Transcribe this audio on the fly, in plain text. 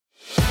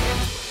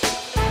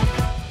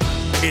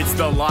It's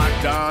the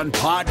Locked On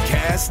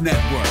Podcast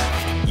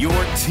Network, your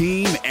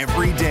team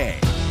every day.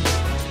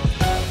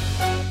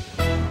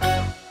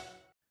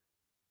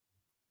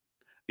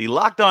 The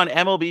Locked On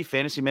MLB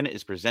Fantasy Minute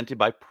is presented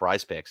by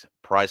Prize Picks.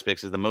 Prize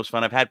Picks is the most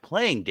fun I've had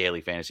playing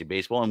daily fantasy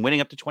baseball and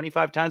winning up to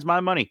 25 times my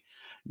money.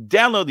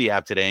 Download the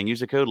app today and use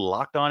the code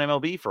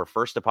LOCKEDONMLB for a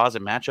first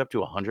deposit match up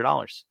to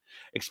 $100.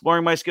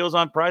 Exploring my skills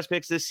on Prize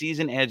Picks this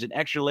season adds an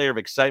extra layer of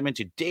excitement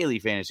to daily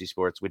fantasy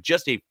sports. With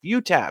just a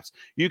few taps,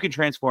 you can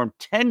transform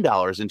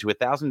 $10 into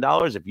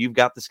 $1,000 if you've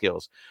got the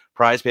skills.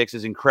 Prize Picks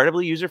is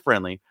incredibly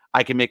user-friendly.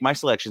 I can make my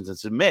selections and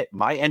submit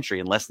my entry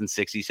in less than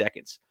 60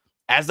 seconds.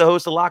 As the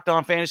host of Locked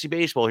On Fantasy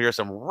Baseball, here are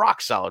some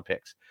rock-solid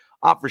picks.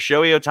 Opt for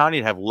Shohei Ohtani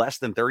to have less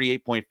than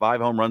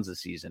 38.5 home runs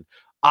this season.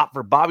 Opt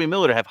for Bobby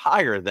Miller to have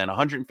higher than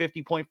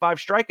 150.5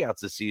 strikeouts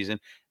this season.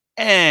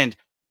 And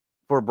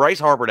for Bryce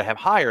Harper to have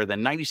higher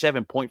than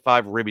 97.5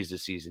 ribbies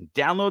this season.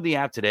 Download the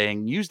app today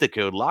and use the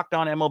code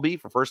LOCKEDONMLB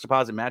for first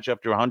deposit match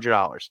up to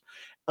 $100.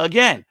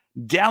 Again,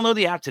 download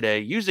the app today.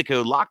 Use the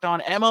code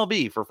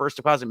LOCKEDONMLB for first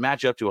deposit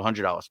match up to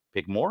 $100.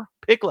 Pick more,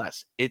 pick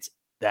less. It's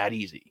that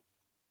easy.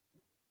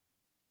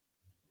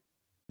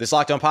 This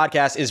Locked On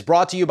podcast is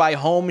brought to you by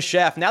Home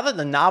Chef. Now that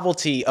the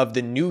novelty of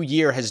the new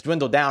year has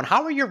dwindled down,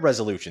 how are your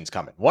resolutions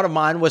coming? One of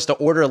mine was to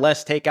order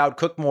less takeout,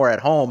 cook more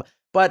at home.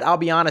 But I'll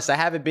be honest, I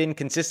haven't been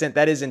consistent.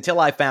 That is until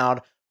I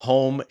found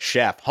Home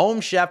Chef. Home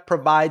Chef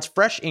provides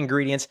fresh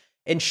ingredients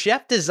and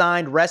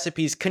chef-designed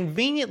recipes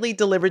conveniently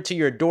delivered to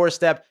your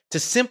doorstep to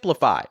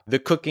simplify the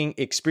cooking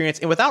experience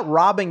and without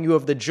robbing you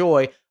of the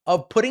joy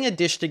of putting a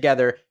dish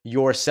together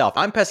yourself.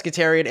 I'm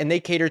pescatarian and they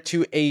cater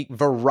to a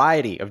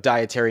variety of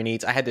dietary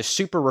needs. I had this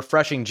super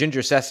refreshing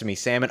ginger sesame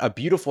salmon, a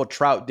beautiful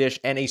trout dish,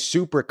 and a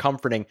super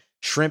comforting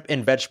shrimp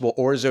and vegetable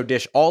orzo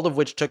dish, all of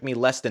which took me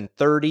less than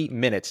 30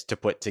 minutes to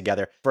put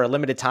together. For a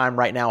limited time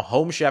right now,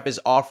 Home Chef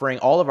is offering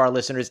all of our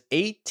listeners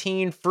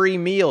 18 free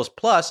meals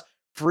plus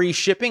free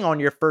shipping on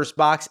your first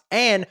box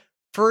and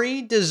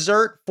free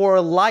dessert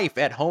for life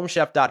at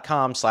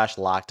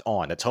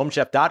homechef.com/lockedon. That's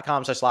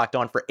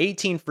homechef.com/lockedon for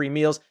 18 free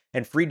meals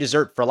and free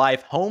dessert for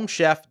life.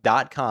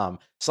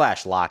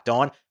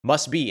 Homechef.com/lockedon.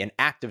 Must be an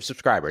active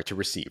subscriber to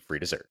receive free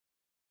dessert.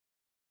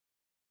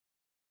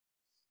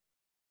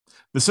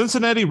 The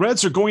Cincinnati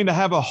Reds are going to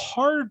have a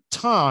hard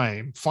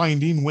time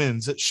finding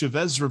wins at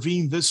Chavez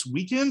Ravine this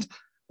weekend,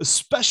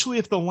 especially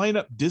if the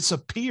lineup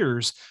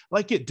disappears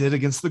like it did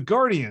against the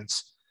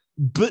Guardians.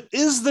 But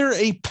is there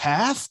a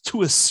path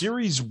to a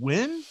series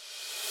win?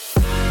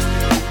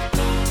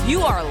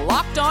 You are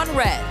Locked On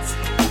Reds,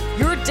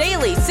 your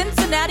daily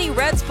Cincinnati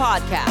Reds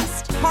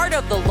podcast, part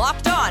of the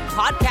Locked On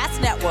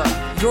Podcast Network,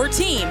 your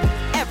team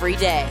every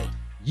day.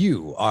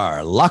 You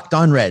are Locked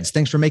On Reds.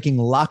 Thanks for making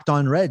Locked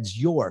On Reds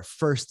your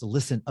first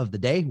listen of the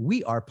day.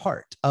 We are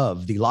part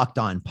of the Locked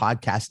On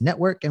Podcast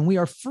Network, and we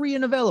are free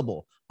and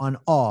available on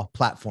all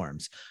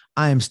platforms.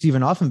 I am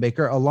Stephen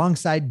Offenbaker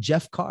alongside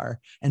Jeff Carr,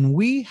 and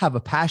we have a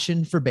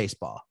passion for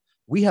baseball.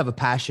 We have a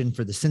passion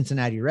for the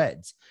Cincinnati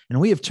Reds,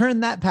 and we have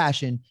turned that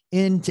passion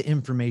into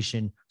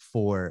information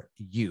for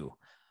you.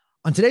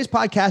 On today's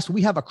podcast,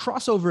 we have a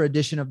crossover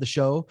edition of the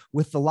show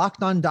with the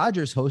Locked On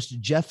Dodgers host,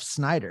 Jeff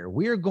Snyder.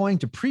 We are going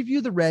to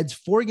preview the Reds'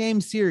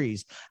 4-game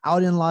series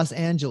out in Los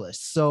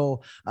Angeles.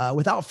 So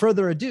without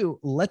further ado,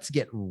 let's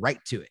get right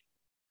to it.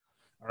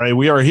 All right,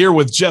 we are here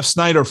with Jeff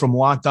Snyder from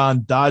Locked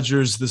On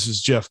Dodgers. This is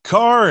Jeff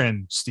Carr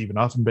and Stephen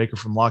Offenbaker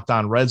from Locked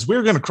On Reds.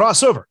 We're going to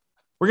cross over.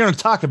 We're going to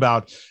talk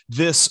about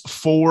this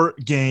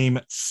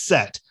 4-game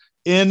set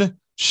in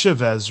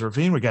Chavez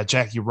Ravine. We got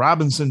Jackie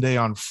Robinson Day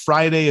on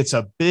Friday. It's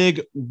a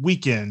big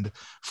weekend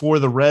for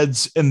the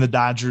Reds and the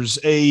Dodgers,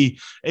 a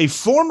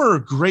former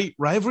great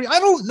rivalry. I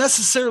don't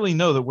necessarily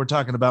know that we're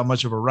talking about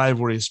much of a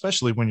rivalry,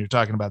 especially when you're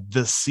talking about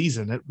this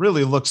season. It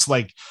really looks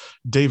like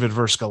David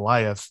versus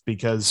Goliath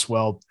because,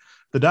 well,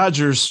 the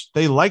Dodgers,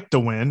 they like to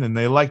win and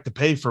they like to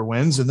pay for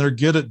wins, and they're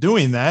good at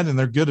doing that, and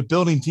they're good at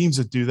building teams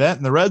that do that.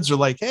 And the Reds are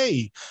like,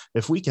 hey,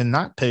 if we can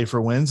not pay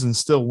for wins and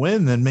still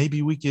win, then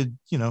maybe we could,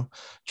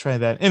 try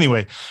that.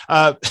 Anyway,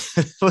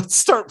 let's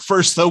start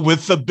first, though,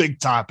 with the big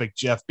topic,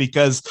 Jeff,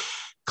 because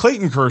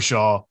Clayton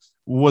Kershaw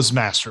was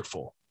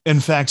masterful. In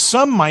fact,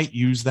 some might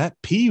use that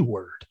P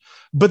word,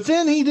 but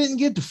then he didn't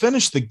get to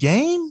finish the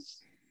game.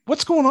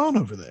 What's going on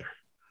over there?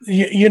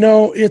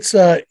 It's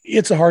a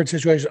hard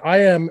situation. I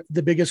am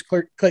the biggest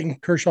Clayton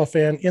Kershaw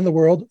fan in the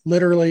world,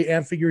 literally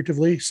and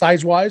figuratively,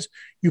 size-wise.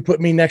 You put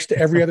me next to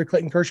every other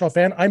Clayton Kershaw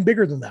fan, I'm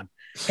bigger than them,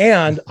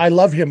 and I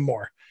love him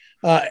more.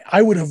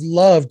 I would have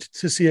loved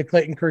to see a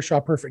Clayton Kershaw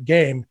perfect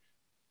game,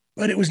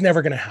 but it was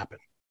never going to happen.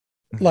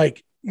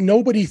 Like,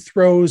 nobody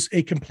throws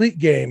a complete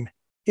game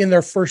in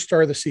their first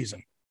start of the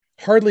season.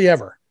 Hardly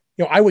ever.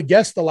 I would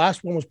guess the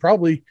last one was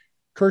probably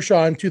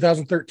Kershaw in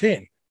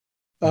 2013.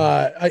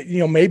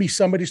 Maybe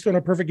somebody's thrown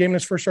a perfect game in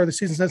his first start of the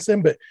season since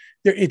then, but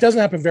it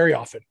doesn't happen very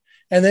often.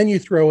 And then you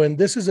throw in,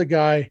 this is a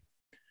guy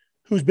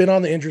who's been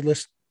on the injured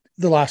list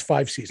the last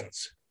 5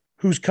 seasons,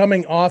 who's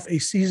coming off a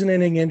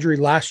season-ending injury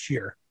last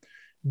year,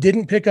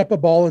 didn't pick up a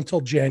ball until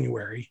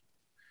January,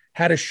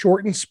 had a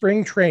shortened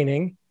spring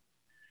training,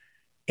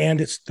 and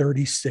it's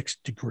 36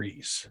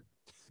 degrees.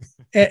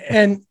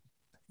 And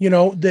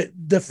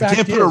the fact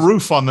can't put a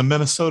roof on the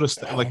Minnesota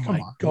state. Like,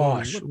 come on,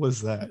 gosh, what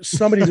was that?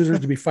 Somebody deserves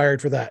to be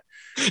fired for that.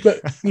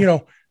 But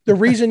the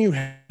reason you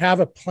have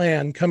a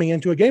plan coming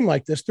into a game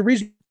like this, the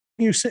reason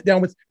you sit down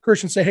with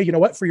Kershaw and say, hey, you know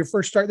what, for your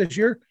first start this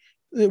year,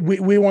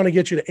 we want to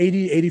get you to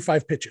 80,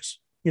 85 pitches.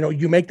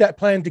 You make that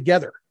plan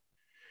together.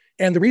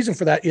 And the reason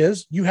for that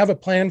is you have a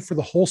plan for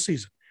the whole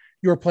season.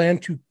 Your plan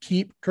to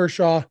keep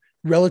Kershaw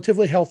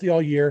relatively healthy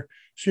all year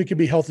so he can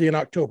be healthy in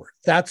October.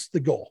 That's the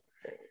goal.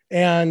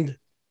 And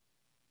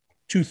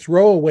to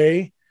throw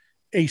away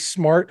a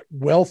smart,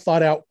 well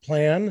thought out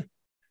plan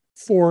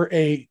for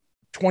a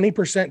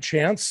 20%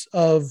 chance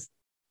of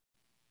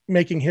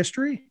making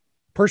history,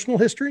 personal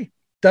history,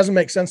 doesn't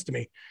make sense to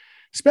me,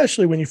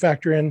 especially when you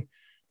factor in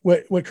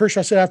what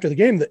Kershaw said after the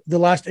game, that the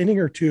last inning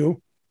or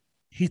two,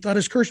 he thought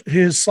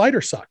his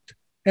slider sucked.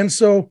 And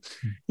so,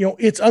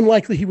 it's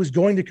unlikely he was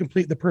going to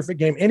complete the perfect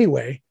game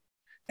anyway.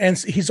 And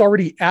he's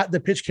already at the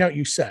pitch count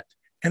you set,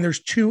 and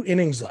there's 2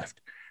 innings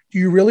left. Do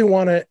you really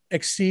want to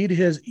exceed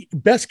his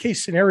best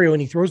case scenario?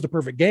 And he throws the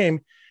perfect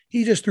game.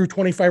 He just threw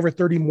 25 or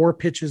 30 more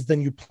pitches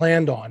than you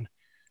planned on,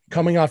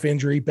 coming off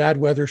injury, bad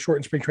weather,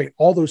 shortened spring training,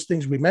 all those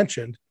things we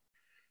mentioned.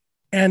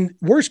 And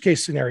worst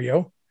case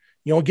scenario,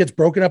 it gets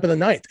broken up in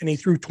the 9th and he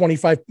threw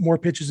 25 more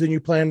pitches than you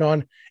planned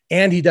on,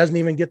 and he doesn't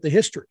even get the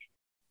history,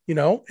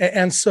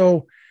 And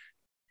so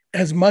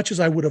as much as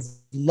I would have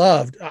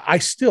loved, I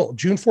still,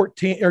 June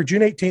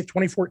 18th,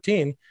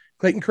 2014,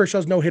 Clayton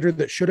Kershaw's no-hitter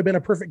that should have been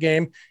a perfect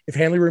game if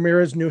Hanley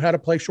Ramirez knew how to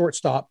play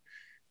shortstop.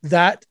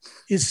 That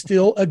is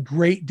still a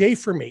great day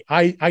for me.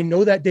 I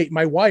know that date.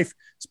 My wife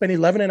spent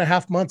 11 and a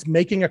half months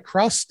making a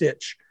cross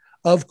stitch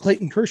of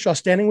Clayton Kershaw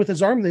standing with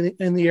his arm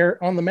in the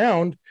air on the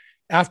mound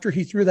after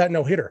he threw that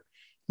no-hitter.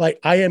 Like,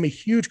 I am a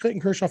huge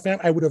Clayton Kershaw fan.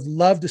 I would have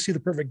loved to see the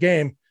perfect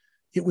game.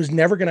 It was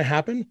never going to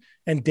happen.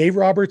 And Dave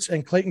Roberts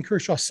and Clayton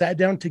Kershaw sat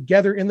down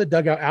together in the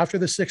dugout after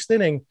the 6th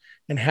inning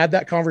and had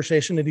that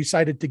conversation and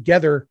decided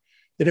together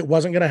that it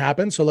wasn't going to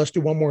happen. So let's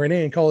do one more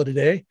inning and call it a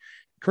day.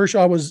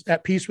 Kershaw was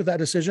at peace with that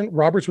decision.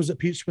 Roberts was at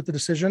peace with the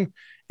decision.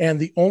 And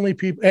the only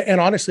people,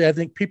 and honestly, I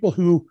think people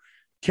who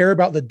care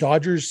about the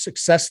Dodgers'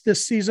 success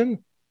this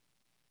season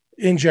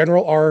in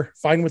general are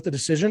fine with the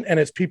decision. And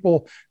it's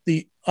people,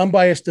 the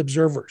unbiased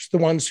observers, the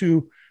ones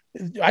who,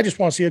 I just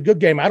want to see a good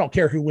game. I don't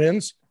care who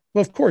wins.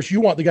 Well, of course,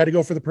 you want the guy to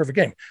go for the perfect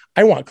game.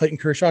 I want Clayton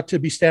Kershaw to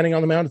be standing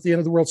on the mound at the end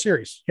of the World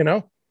Series,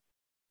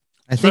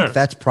 I think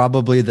that's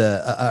probably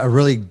a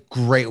really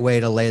great way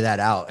to lay that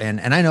out. And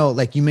I know,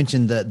 like you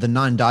mentioned, the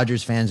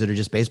non-Dodgers fans that are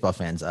just baseball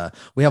fans.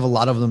 We have a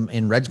lot of them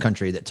in Reds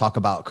country that talk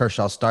about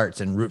Kershaw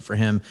starts and root for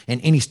him in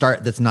any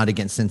start that's not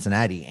against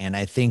Cincinnati. And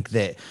I think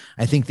that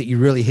you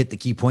really hit the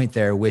key point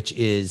there, which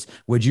is,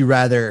 would you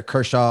rather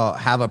Kershaw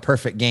have a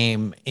perfect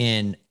game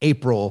in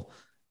April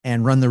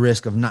and run the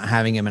risk of not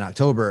having him in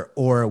October,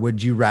 or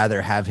would you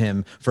rather have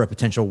him for a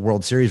potential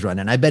World Series run?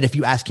 And I bet if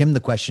you ask him the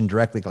question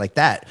directly like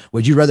that,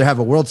 would you rather have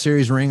a World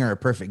Series ring or a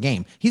perfect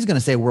game? He's going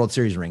to say World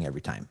Series ring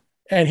every time.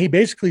 And he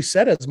basically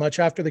said as much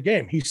after the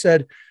game. He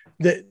said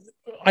that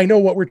I know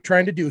what we're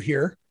trying to do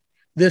here.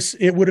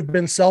 It would have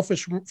been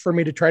selfish for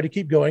me to try to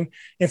keep going.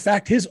 In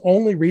fact, his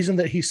only reason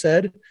that he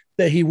said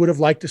that he would have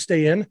liked to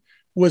stay in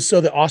was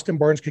so that Austin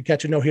Barnes could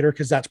catch a no-hitter,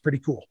 because that's pretty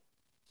cool.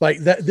 Like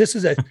that, this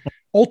is a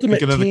ultimate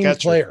team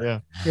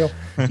player. Yeah.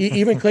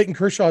 Even Clayton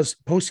Kershaw's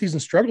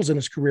postseason struggles in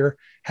his career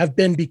have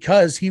been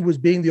because he was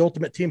being the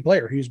ultimate team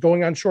player. He was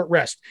going on short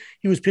rest.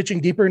 He was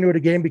pitching deeper into a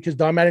game because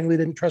Don Mattingly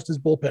didn't trust his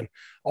bullpen.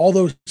 All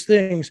those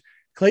things.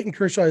 Clayton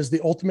Kershaw is the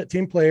ultimate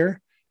team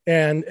player.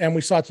 And we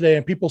saw it today,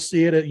 and people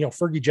see it.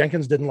 Fergie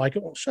Jenkins didn't like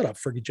it. Well, shut up,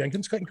 Fergie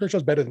Jenkins. Clayton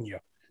Kershaw's better than you.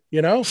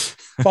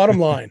 Bottom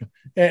line.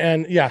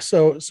 And yeah,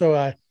 so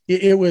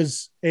it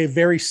was a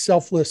very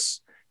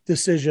selfless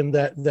decision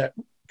that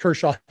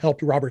Kershaw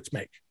helped Roberts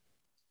make.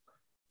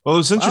 Well, it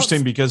was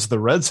interesting because the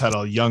Reds had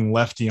a young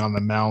lefty on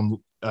the mound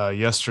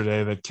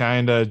yesterday that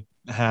kind of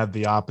had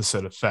the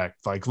opposite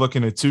effect. Like,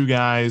 looking at 2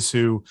 guys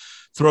who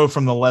throw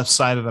from the left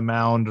side of the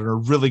mound and are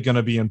really going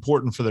to be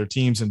important for their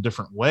teams in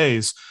different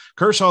ways.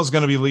 Kershaw is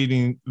going to be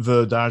leading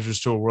the Dodgers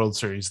to a World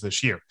Series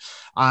this year.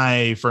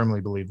 I firmly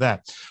believe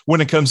that.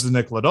 When it comes to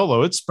Nick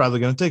Lodolo, it's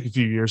probably going to take a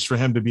few years for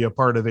him to be a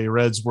part of a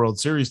Reds World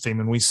Series team.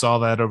 And we saw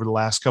that over the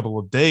last couple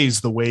of days,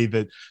 the way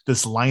that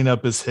this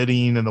lineup is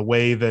hitting and the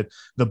way that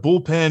the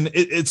bullpen,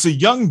 it's a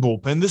young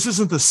bullpen. This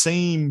isn't the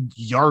same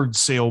yard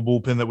sale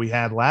bullpen that we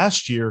had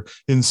last year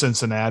in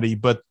Cincinnati,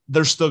 but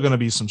there's still going to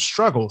be some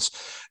struggles.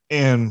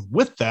 And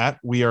with that,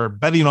 we are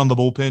betting on the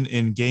bullpen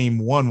in game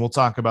 1. We'll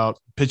talk about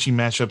pitching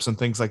matchups and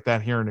things like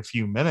that here in a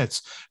few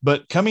minutes.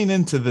 But coming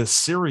into this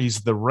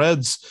series, the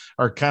Reds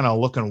are kind of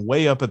looking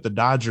way up at the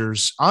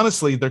Dodgers.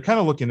 Honestly, they're kind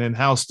of looking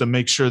in-house to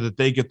make sure that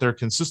they get their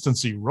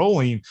consistency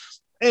rolling.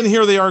 And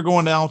here they are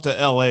going out to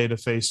LA to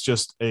face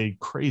just a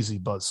crazy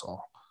buzzsaw.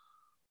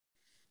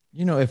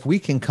 If we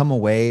can come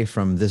away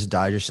from this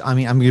Dodgers,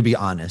 I'm going to be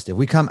honest. If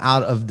we come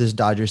out of this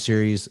Dodgers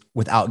series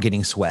without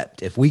getting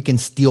swept, if we can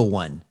steal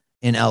one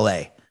in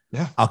LA,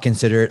 Yeah. I'll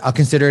consider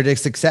it a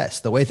success.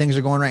 The way things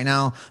are going right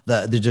now,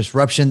 the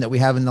disruption that we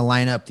have in the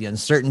lineup, the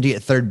uncertainty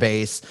at third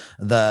base,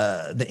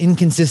 the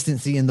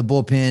inconsistency in the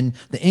bullpen,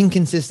 the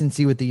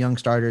inconsistency with the young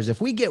starters.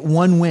 If we get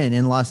one win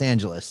in Los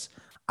Angeles,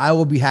 I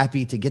will be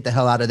happy to get the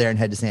hell out of there and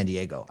head to San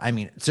Diego. I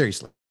mean,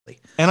 seriously.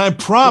 And I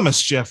promise,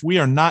 Jeff, we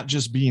are not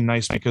just being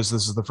nice because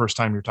this is the first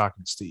time you're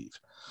talking to Steve.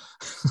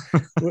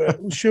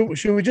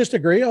 Should we just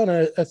agree on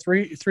a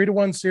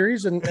 3-1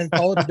 series and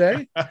call it a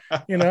day?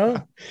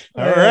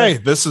 All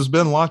right. This has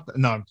been locked.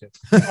 No, I'm kidding.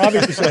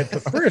 Obviously, I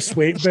prefer a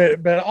sweep,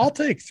 but I'll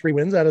take 3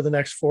 wins out of the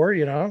next 4.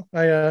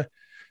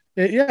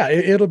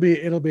 It'll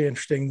be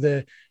interesting.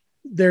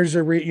 There's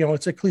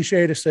it's a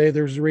cliche to say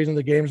there's a reason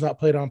the game's not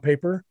played on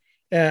paper,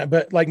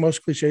 but like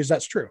most cliches,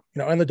 that's true.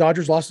 And the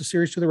Dodgers lost the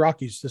series to the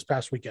Rockies this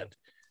past weekend,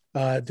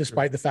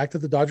 despite the fact that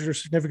the Dodgers are a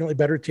significantly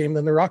better team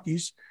than the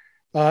Rockies.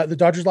 The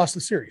Dodgers lost the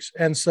series.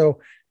 And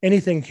so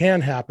anything can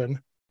happen.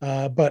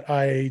 But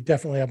I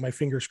definitely have my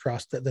fingers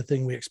crossed that the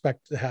thing we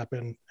expect to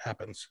happen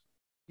happens.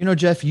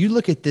 Jeff, you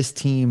look at this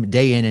team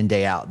day in and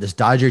day out, this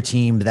Dodger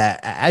team that,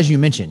 as you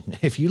mentioned,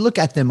 if you look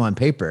at them on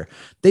paper,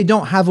 they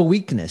don't have a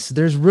weakness.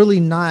 There's really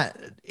not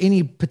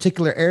any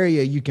particular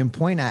area you can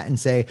point at and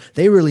say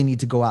they really need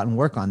to go out and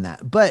work on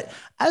that. But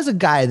as a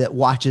guy that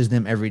watches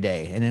them every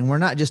day, and we're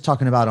not just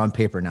talking about on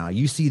paper now,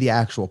 you see the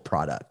actual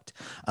product.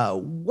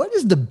 What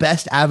is the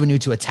best avenue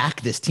to attack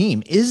this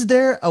team? Is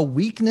there a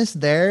weakness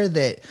there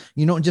that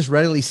you don't just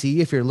readily see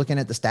if you're looking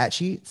at the stat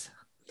sheets?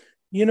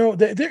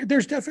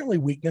 There's definitely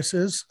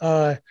weaknesses.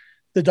 The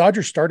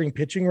Dodgers starting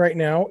pitching right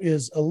now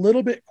is a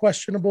little bit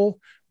questionable.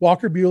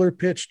 Walker Buehler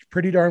pitched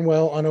pretty darn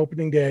well on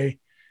opening day.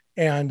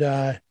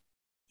 And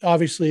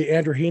obviously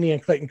Andrew Heaney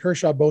and Clayton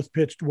Kershaw both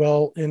pitched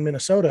well in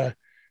Minnesota.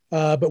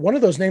 But one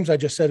of those names I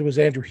just said was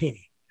Andrew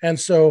Heaney. And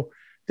so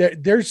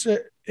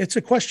it's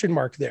a question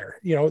mark there,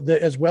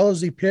 as well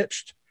as he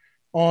pitched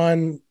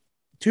on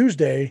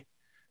Tuesday,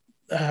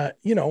 I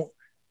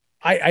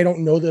don't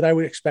know that I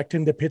would expect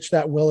him to pitch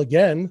that well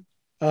again.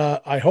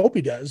 I hope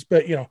he does,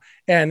 but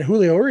and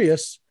Julio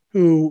Urias,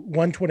 who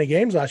won 20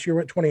 games last year,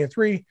 went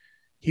 20-3.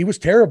 He was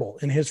terrible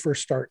in his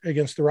first start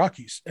against the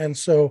Rockies. And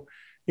so,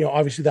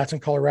 obviously that's in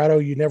Colorado.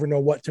 You never know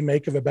what to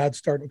make of a bad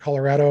start in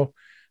Colorado.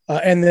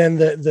 And then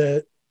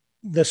the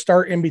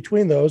start in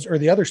between those, or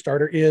the other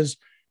starter, is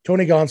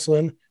Tony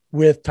Gonsolin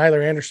with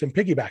Tyler Anderson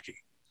piggybacking.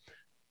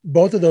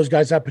 Both of those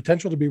guys have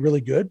potential to be really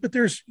good, but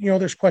there's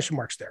question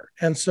marks there.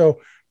 And so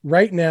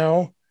right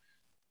now,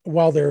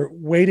 while they're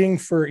waiting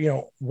for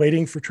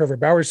Trevor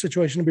Bauer's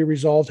situation to be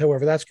resolved,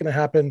 however that's going to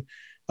happen,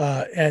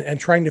 and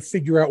trying to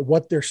figure out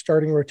what their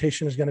starting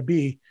rotation is going to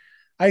be,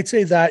 I'd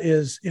say that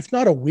is, if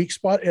not a weak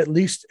spot, at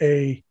least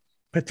a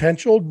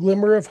potential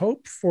glimmer of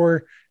hope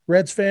for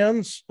Reds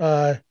fans.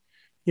 You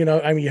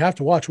have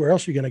to watch where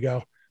else you're going to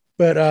go.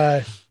 But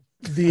and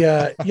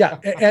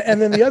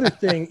then the other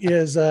thing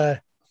is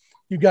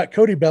you've got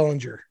Cody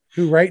Bellinger,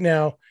 who right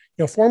now,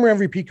 former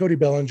MVP Cody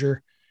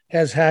Bellinger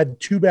has had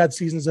 2 bad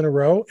seasons in a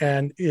row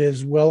and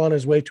is well on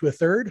his way to a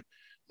third.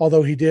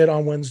 Although he did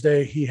on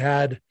Wednesday, he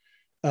had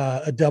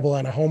a double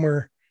and a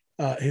homer,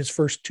 his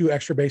first 2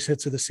 extra base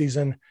hits of the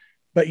season.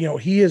 But,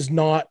 he is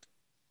not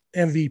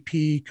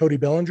MVP Cody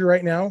Bellinger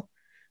right now.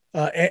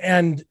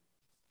 And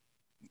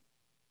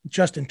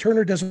Justin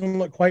Turner doesn't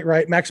look quite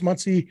right. Max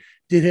Muncy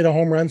did hit a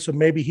home run, so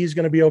maybe he's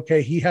going to be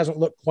okay. He hasn't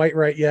looked quite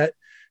right yet.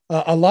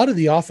 A lot of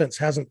the offense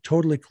hasn't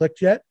totally clicked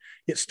yet.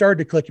 It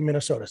started to click in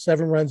Minnesota.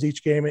 7 runs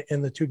each game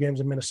in the 2 games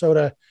in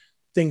Minnesota.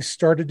 Things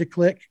started to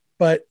click,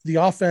 but the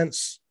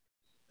offense,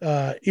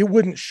 it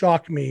wouldn't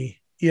shock me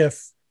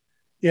if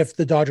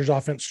the Dodgers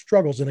offense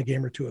struggles in a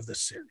game or 2 of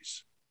this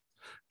series.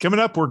 Coming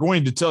up, we're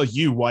going to tell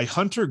you why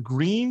Hunter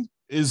Green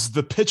is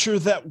the pitcher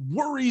that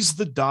worries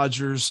the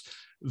Dodgers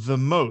the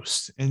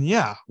most. And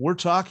yeah, we're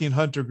talking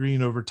Hunter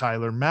Green over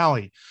Tyler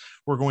Mahle.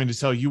 We're going to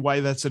tell you why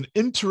that's an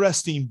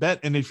interesting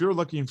bet. And if you're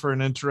looking for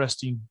an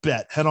interesting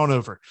bet, head on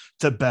over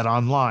to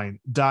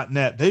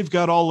betonline.net. They've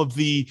got all of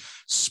the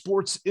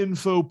sports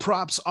info,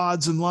 props,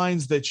 odds, and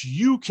lines that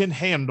you can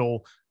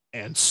handle,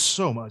 and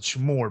so much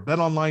more.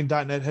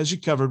 BetOnline.net has you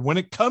covered when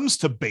it comes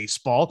to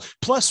baseball.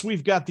 Plus,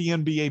 we've got the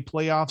NBA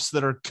playoffs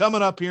that are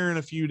coming up here in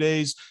a few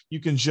days. You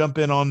can jump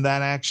in on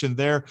that action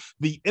there.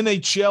 The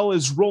NHL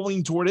is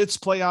rolling toward its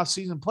playoff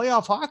season.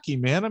 Playoff hockey,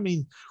 man. I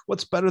mean,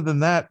 what's better than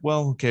that?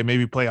 Well, okay,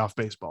 maybe playoff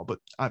baseball, but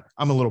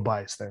I'm a little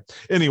biased there.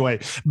 Anyway,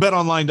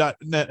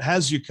 BetOnline.net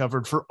has you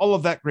covered for all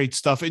of that great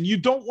stuff, and you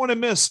don't want to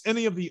miss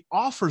any of the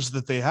offers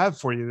that they have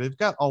for you. They've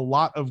got a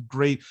lot of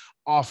great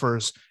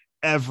offers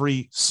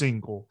every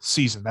single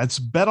season. That's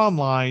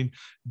betonline.net.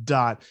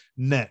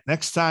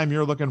 Next time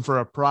you're looking for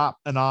a prop,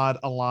 an odd,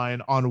 a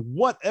line on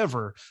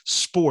whatever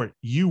sport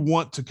you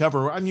want to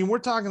cover. I mean, we're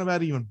talking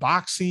about even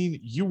boxing,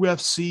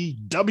 UFC,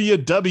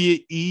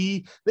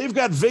 WWE. They've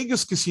got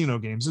Vegas casino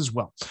games as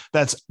well.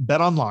 That's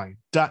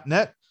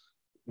betonline.net,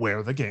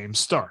 where the game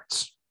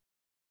starts.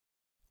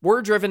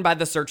 We're driven by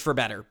the search for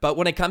better, but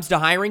when it comes to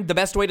hiring, the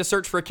best way to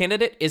search for a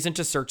candidate isn't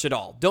to search at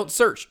all. Don't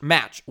search,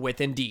 match with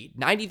Indeed.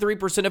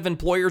 93% of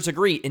employers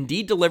agree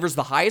Indeed delivers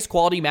the highest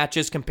quality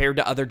matches compared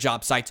to other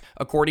job sites,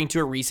 according to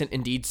a recent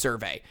Indeed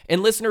survey.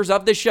 And listeners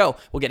of this show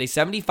will get a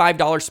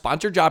 $75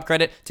 sponsored job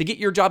credit to get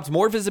your jobs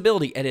more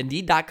visibility at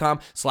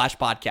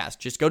Indeed.com/podcast.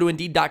 Just go to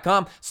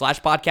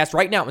Indeed.com/podcast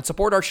right now and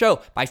support our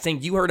show by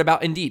saying you heard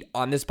about Indeed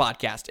on this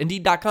podcast.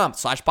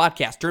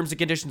 Indeed.com/podcast. Terms and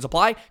conditions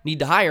apply. Need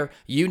to hire?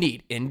 You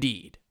need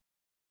Indeed.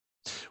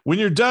 When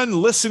you're done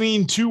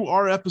listening to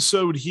our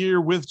episode here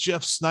with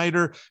Jeff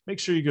Snyder, make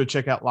sure you go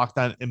check out Locked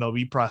On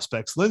MLB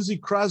Prospects. Lindsey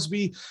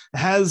Crosby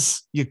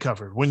has you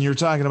covered when you're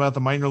talking about the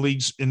minor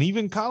leagues and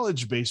even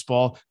college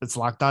baseball. It's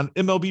Locked On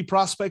MLB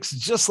Prospects,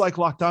 just like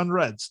Locked On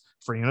Reds,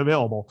 free and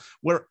available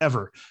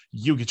wherever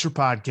you get your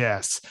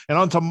podcasts. And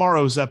on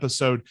tomorrow's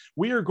episode,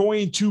 we are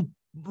going to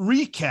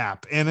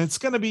recap, and it's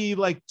going to be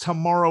like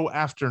tomorrow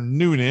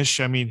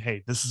afternoonish. I mean,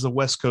 hey, this is a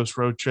West Coast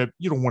road trip.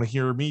 You don't want to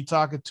hear me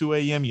talk at 2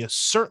 a.m. You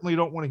certainly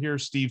don't want to hear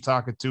Steve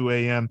talk at 2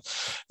 a.m.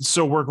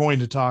 So we're going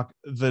to talk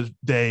the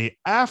day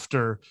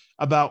after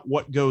about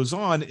what goes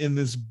on in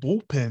this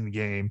bullpen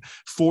game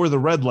for the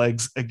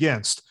Redlegs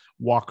against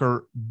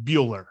Walker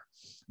Buehler.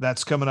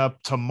 That's coming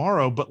up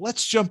tomorrow, but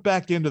let's jump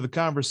back into the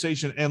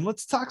conversation and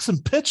let's talk some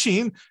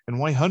pitching and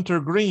why Hunter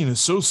Green is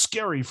so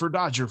scary for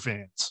Dodger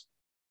fans.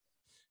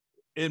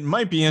 It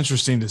might be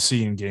interesting to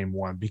see in game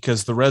one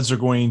because the Reds are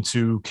going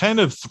to kind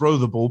of throw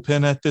the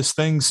bullpen at this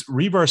thing.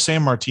 Rebar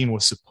Sanmartin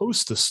was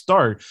supposed to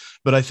start,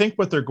 but I think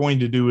what they're going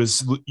to do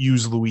is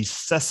use Luis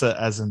Cessa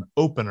as an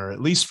opener,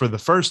 at least for the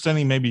first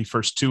inning, maybe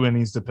first 2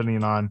 innings,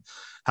 depending on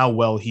how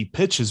well he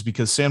pitches,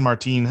 because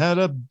Sanmartin had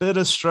a bit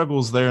of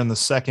struggles there in the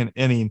second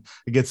inning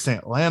against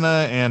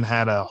Atlanta and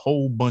had a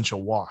whole bunch of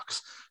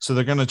walks. So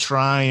they're going to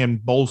try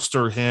and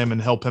bolster him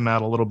and help him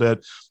out a little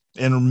bit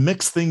and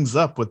mix things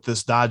up with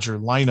this Dodger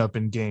lineup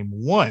in game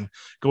one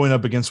going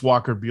up against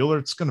Walker Buehler.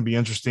 It's going to be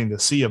interesting to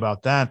see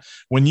about that.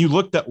 When you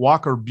looked at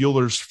Walker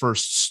Buehler's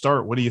first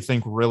start, what do you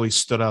think really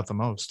stood out the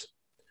most?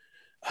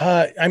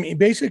 I mean,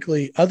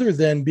 basically, other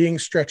than being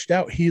stretched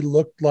out, he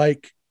looked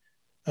like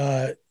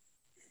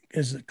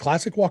is it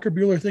classic Walker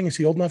Buehler thing? Is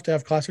he old enough to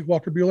have classic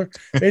Walker Buehler?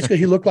 Basically,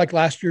 he looked like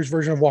last year's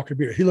version of Walker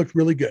Buehler. He looked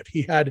really good.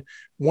 He had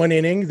one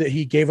inning that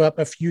he gave up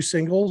a few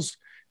singles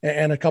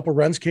and a couple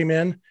runs came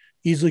in.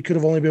 Easily could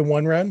have only been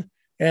 1 run.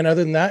 And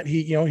other than that,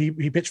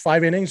 he pitched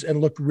 5 innings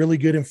and looked really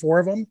good in 4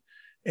 of them.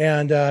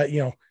 And,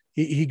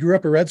 he grew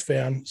up a Reds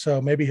fan.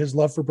 So maybe his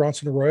love for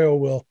Bronson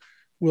Arroyo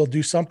will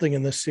do something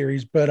in this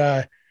series.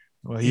 But,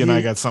 well, he and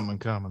I got something in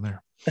common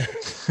there.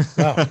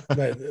 Wow.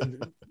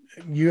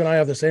 You and I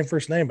have the same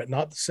first name, but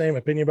not the same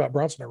opinion about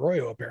Bronson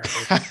Arroyo, apparently.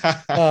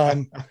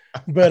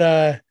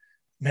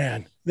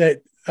 Man,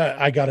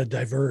 I got to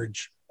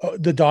diverge.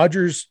 The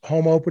Dodgers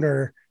home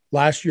opener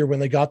last year when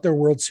they got their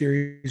World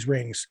Series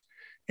rings,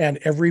 and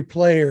every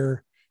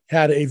player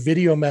had a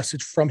video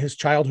message from his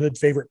childhood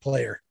favorite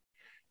player.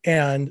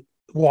 And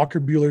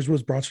Walker Buehler's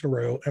was Bronson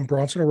Arroyo, and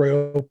Bronson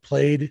Arroyo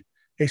played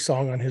a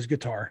song on his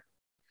guitar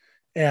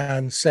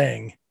and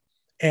sang.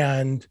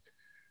 And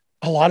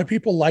a lot of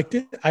people liked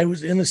it. I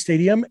was in the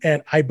stadium,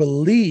 and I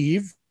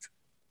believe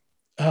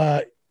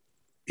it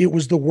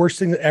was the worst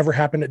thing that ever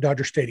happened at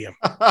Dodger Stadium.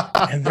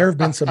 And there have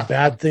been some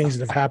bad things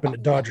that have happened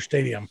at Dodger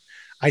Stadium.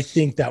 I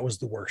think that was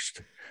the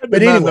worst.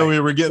 But anyway, know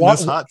we were getting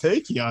this hot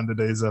takey on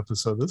today's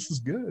episode. This is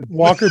good.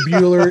 Walker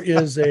Buehler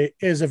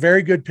is a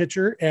very good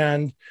pitcher,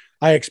 and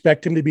I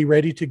expect him to be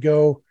ready to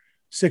go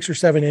 6 or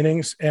 7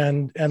 innings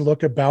and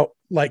look about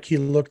like he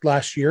looked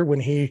last year when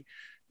he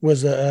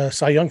was a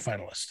Cy Young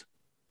finalist.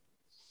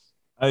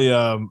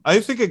 I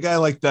think a guy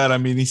like that, I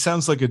mean, he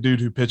sounds like a dude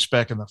who pitched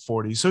back in the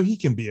 40s, so he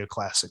can be a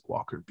classic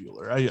Walker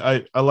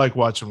Buehler. I like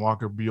watching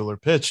Walker Buehler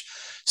pitch.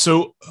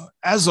 So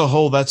as a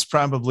whole, that's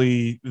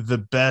probably the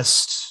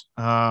best,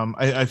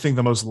 I think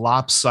the most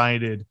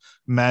lopsided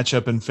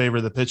matchup in favor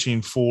of the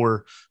pitching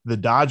for the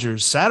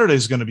Dodgers. Saturday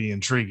is going to be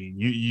intriguing.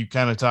 You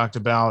kind of talked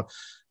about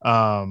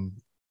not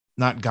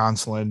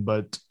Gonsolin,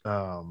 but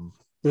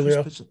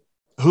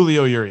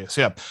Julio Urias.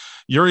 Yeah.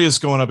 Urias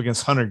going up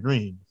against Hunter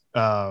Green.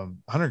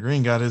 Hunter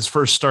Green got his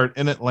first start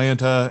in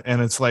Atlanta,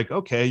 and it's like,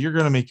 okay, you're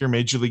going to make your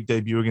major league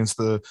debut against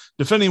the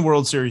defending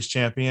World Series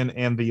champion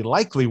and the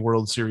likely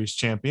World Series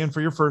champion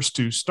for your first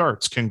 2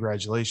 starts.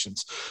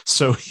 Congratulations.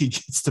 So he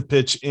gets to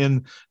pitch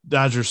in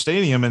Dodger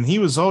Stadium, and he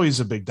was always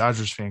a big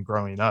Dodgers fan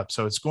growing up.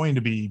 So it's going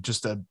to be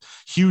just a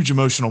huge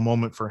emotional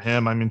moment for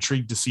him. I'm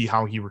intrigued to see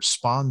how he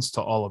responds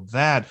to all of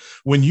that.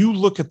 When you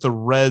look at the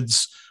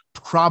Reds'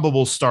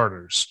 probable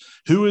starters,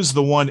 who is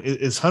the one?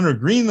 Is Hunter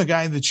Green the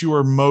guy that you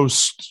are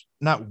most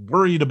not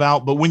worried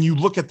about? But when you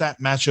look at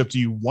that matchup, do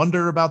you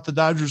wonder about the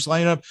Dodgers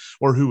lineup,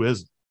 or who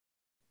is it?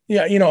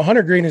 Yeah,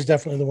 Hunter Green is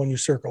definitely the one you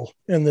circle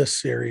in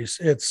this series.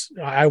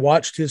 I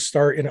watched his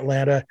start in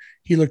Atlanta.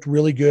 He looked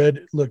really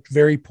good, looked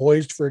very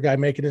poised for a guy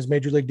making his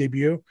major league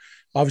debut.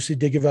 Obviously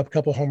did give up a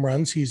couple home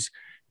runs. He's,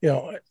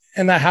 and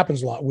that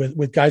happens a lot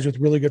with guys with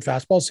really good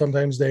fastballs.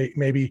 Sometimes they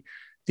maybe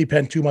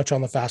depend too much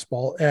on the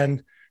fastball.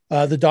 And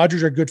The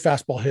Dodgers are good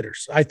fastball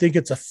hitters. I think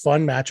it's a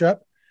fun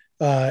matchup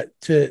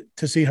to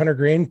see Hunter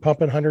Green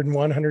pumping 101,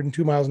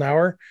 102 miles an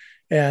hour.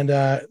 And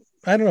I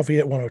don't know if he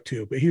hit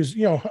 102, but he was,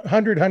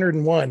 100,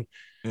 101.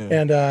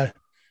 Yeah.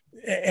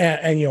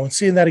 And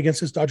seeing that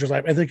against this Dodgers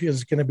lineup, I think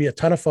is going to be a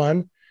ton of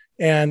fun.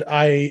 And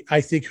I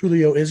think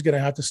Julio is going to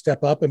have to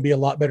step up and be a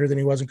lot better than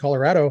he was in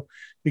Colorado,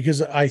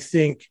 because I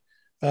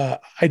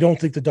don't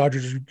think the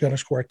Dodgers are going to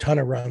score a ton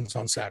of runs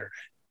on Saturday.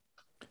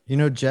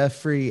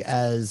 Jeffrey,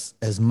 as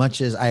much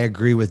as I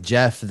agree with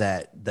Jeff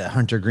that the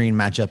Hunter Green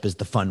matchup is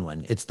the fun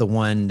one, it's the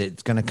one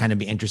that's going to kind of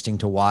be interesting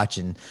to watch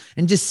and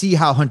just see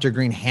how Hunter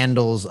Green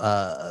handles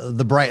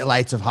the bright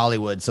lights of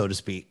Hollywood, so to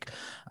speak.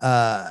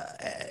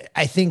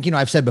 I think,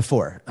 I've said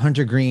before,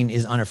 Hunter Green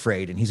is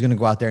unafraid and he's going to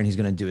go out there and he's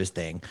going to do his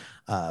thing.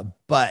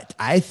 But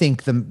I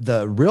think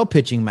the real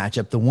pitching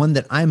matchup, the one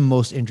that I'm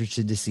most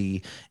interested to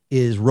see,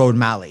 is Road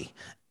Malley.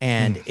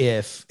 And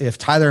if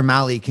Tyler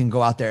Malley can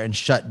go out there and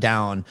shut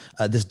down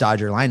this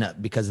Dodger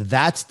lineup, because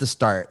that's the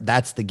start,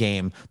 that's the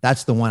game,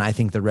 that's the one I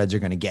think the Reds are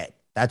going to get.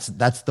 That's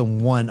the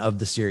one of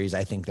the series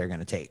I think they're going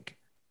to take.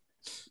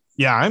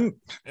 Yeah,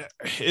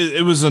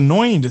 it was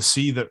annoying to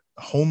see that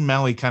home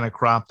Malley kind of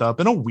cropped up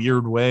in a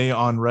weird way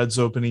on Reds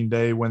opening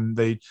day when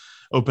they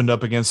opened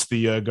up against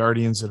the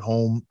Guardians at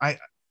home.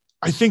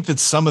 I think that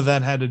some of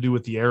that had to do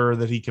with the error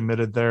that he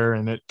committed there,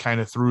 and it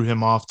kind of threw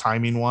him off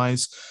timing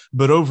wise.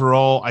 But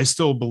overall, I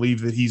still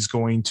believe that he's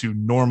going to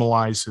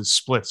normalize his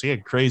splits. He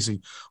had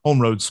crazy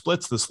home road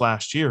splits this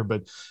last year,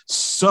 but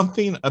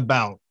something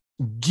about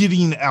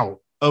getting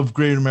out of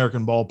Great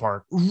American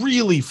Ballpark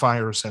really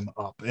fires him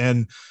up.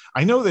 And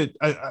I know that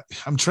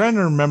I'm trying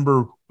to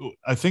remember,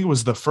 I think it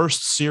was the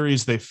first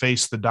series they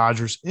faced the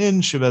Dodgers in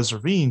Chavez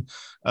Ravine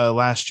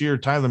last year.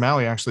 Tyler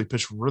Malley actually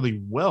pitched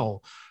really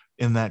well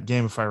in that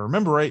game, if I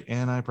remember right.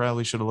 And I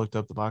probably should have looked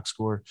up the box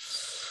score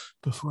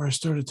before I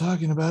started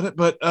talking about it.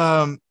 But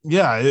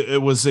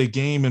it was a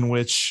game in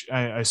which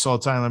I saw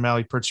Tyler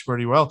Malley pitch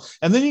pretty well.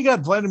 And then you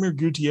got Vladimir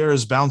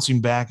Gutierrez bouncing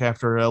back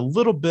after a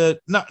little bit,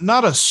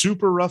 not a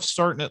super rough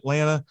start in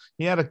Atlanta.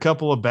 He had a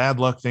couple of bad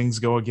luck things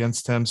go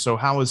against him. So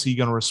how is he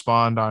going to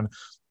respond on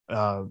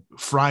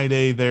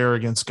Friday there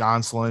against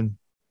Gonsolin?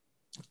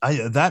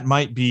 That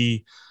might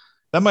be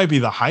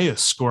the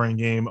highest scoring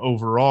game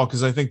overall,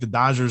 because I think the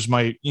Dodgers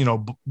might,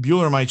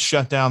 Buehler might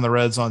shut down the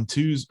Reds on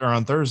Tuesday or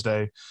on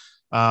Thursday.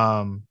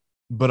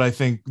 But I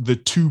think the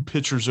two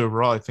pitchers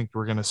overall, I think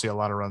we're going to see a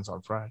lot of runs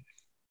on Friday.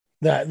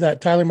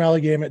 That Tyler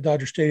Malley game at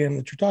Dodger Stadium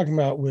that you're talking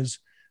about was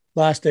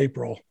last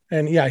April.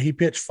 And yeah, he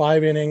pitched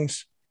 5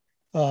 innings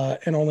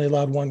and only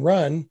allowed 1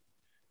 run.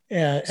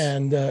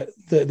 And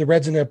the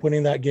Reds ended up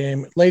winning that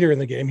game. Later in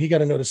the game, he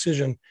got a no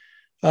decision.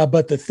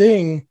 But the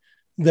thing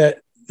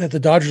that the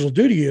Dodgers will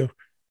do to you,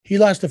 he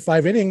lasted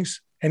 5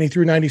 innings and he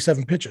threw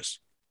 97 pitches.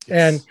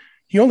 Yes. And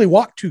he only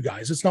walked 2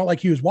 guys. It's not like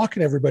he was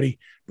walking everybody,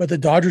 but the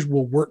Dodgers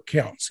will work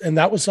counts. And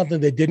that was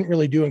something they didn't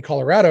really do in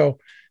Colorado.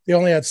 They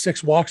only had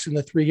 6 walks in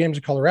the 3 games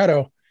of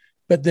Colorado.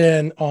 But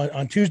then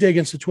on Tuesday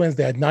against the Twins,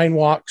 they had 9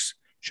 walks,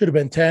 should have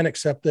been 10,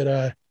 except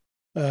that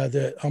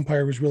the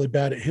umpire was really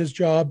bad at his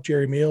job,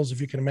 Jerry Meals,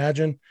 if you can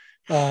imagine.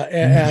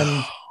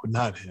 No,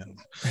 not him.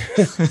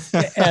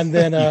 and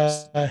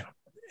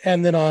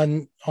then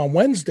on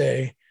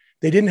Wednesday,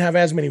 they didn't have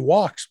as many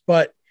walks,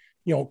 but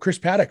Chris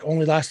Paddock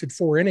only lasted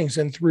 4 innings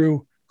and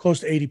threw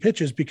close to 80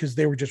 pitches because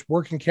they were just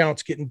working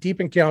counts, getting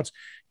deep in counts,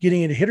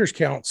 getting into hitters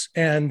counts.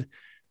 And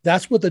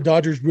that's what the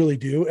Dodgers really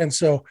do. And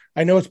so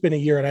I know it's been a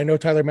year, and I know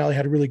Tyler Malley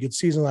had a really good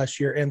season last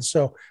year. And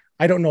so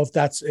I don't know if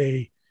that's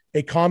a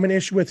common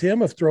issue with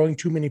him of throwing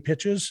too many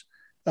pitches,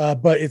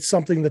 but it's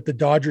something that the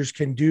Dodgers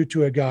can do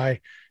to a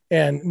guy.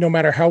 And no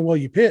matter how well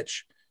you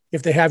pitch,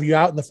 if they have you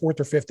out in the 4th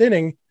or 5th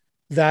inning,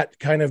 that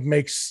kind of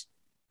makes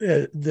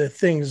the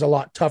things a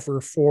lot tougher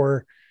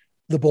for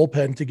the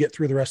bullpen to get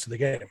through the rest of the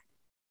game.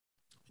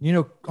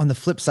 On the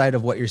flip side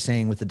of what you're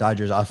saying with the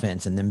Dodgers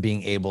offense and them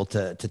being able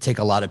to take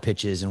a lot of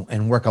pitches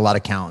and work a lot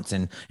of counts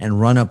and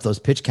run up those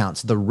pitch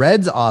counts, the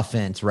Reds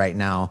offense right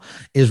now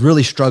is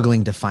really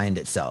struggling to find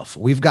itself.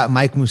 We've got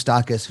Mike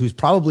Moustakas, who's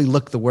probably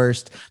looked the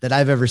worst that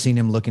I've ever seen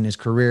him look in his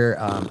career,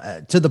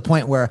 to the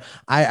point where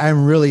I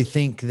really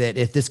think that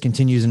if this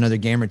continues another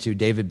game or two,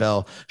 David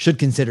Bell should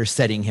consider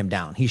setting him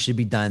down. He should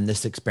be done.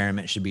 This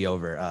experiment should be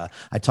over.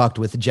 I talked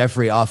with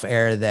Jeffrey off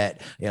air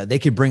that they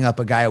could bring up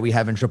a guy we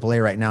have in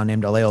AAA right now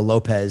named Alejo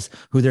Lopez,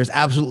 who there's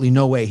absolutely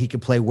no way he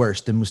could play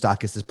worse than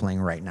Moustakas is playing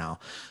right now.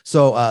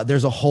 So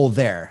there's a hole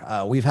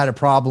there. We've had a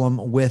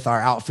problem with our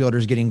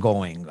outfielders getting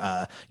going.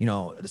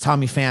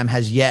 Tommy Pham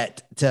has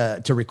yet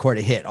to record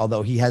a hit,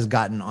 although he has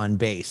gotten on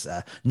base.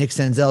 Nick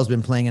Senzel's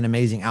been playing an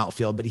amazing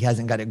outfield, but he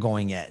hasn't got it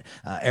going yet.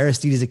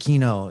 Aristides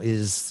Aquino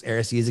is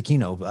Aristides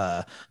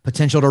Aquino.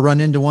 Potential to run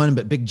into one,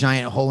 but big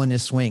giant hole in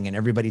his swing, and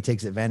everybody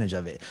takes advantage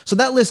of it. So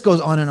that list goes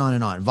on and on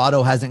and on.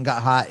 Votto hasn't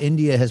got hot.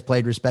 India has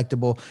played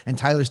respectable, and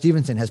Tyler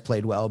Stevenson has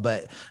played well,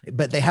 but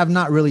they have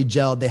not really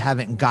gelled. They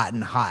haven't gotten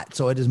hot.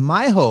 So it is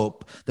my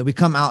hope that we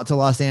come out to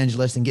Los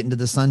Angeles and get into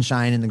the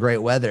sunshine and the great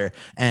weather,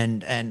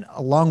 and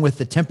along with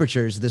the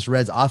temperatures, this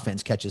Reds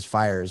offense catches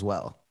fire as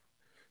well.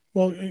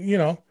 Well,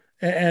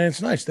 and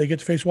it's nice. They get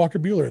to face Walker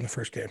Buehler in the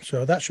first game,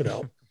 so that should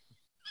help.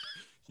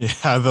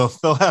 Yeah,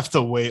 they'll have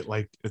to wait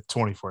like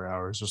 24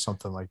 hours or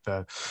something like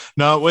that.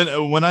 No,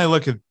 when I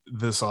look at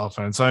this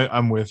offense,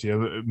 I'm with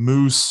you.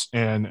 Moose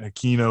and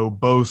Aquino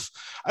both.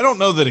 I don't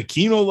know that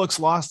Aquino looks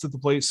lost at the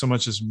plate so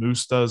much as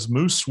Moose does.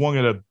 Moose swung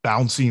at a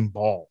bouncing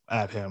ball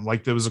at him,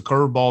 like there was a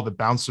curveball that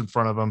bounced in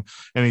front of him,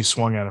 and he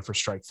swung at it for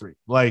strike 3.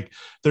 Like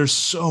there's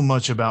so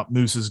much about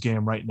Moose's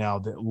game right now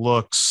that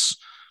looks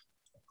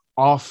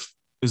off,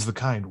 is the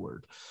kind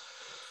word.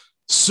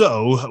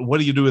 So what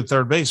do you do at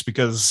third base?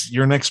 Because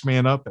your next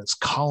man up is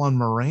Colin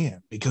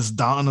Moran, because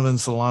Donovan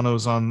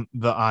Solano's on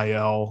the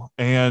IL,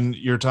 and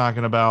you're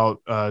talking about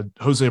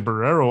Jose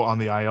Barrero on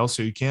the IL,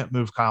 so you can't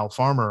move Kyle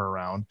Farmer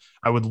around.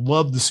 I would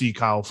love to see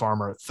Kyle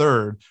Farmer at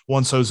third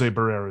once Jose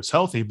Barrero is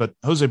healthy, but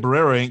Jose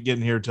Barrero ain't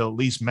getting here till at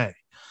least May.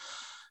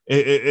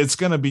 It's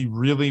going to be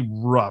really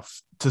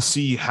rough to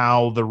see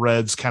how the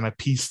Reds kind of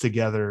piece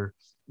together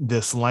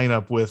this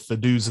lineup with the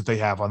dudes that they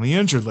have on the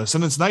injured list.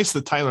 And it's nice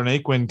that Tyler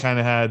Naquin kind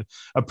of had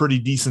a pretty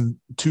decent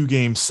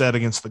 2-game set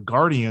against the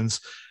Guardians,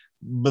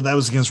 but that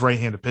was against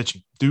right-handed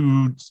pitching.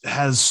 Dude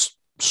has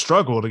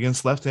struggled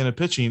against left-handed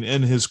pitching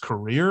in his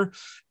career,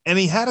 and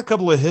he had a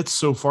couple of hits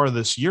so far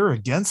this year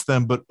against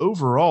them, but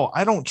overall,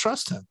 I don't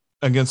trust him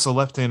against a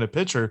left-handed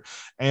pitcher.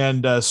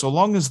 And so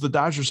long as the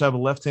Dodgers have a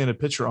left-handed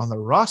pitcher on their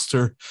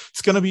roster,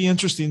 it's going to be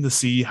interesting to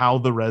see how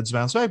the Reds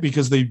bounce back,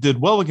 because they did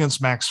well against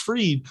Max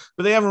Fried,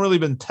 but they haven't really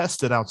been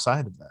tested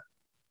outside of that.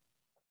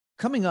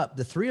 Coming up,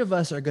 the three of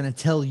us are going to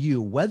tell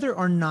you whether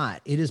or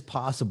not it is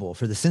possible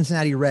for the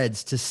Cincinnati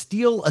Reds to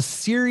steal a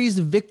series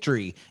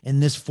victory in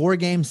this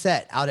 4-game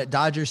set out at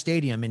Dodger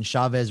Stadium in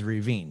Chavez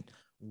Ravine.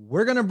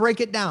 We're going to break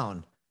it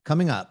down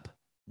coming up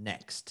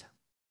next.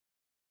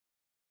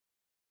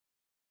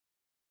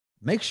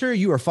 Make sure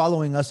you are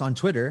following us on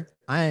Twitter.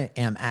 I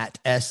am at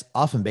S.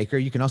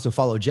 Offenbaker. You can also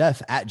follow Jeff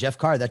at Jeff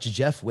Carr. That's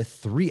Jeff with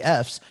 3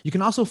 Fs. You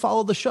can also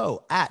follow the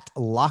show at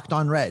Locked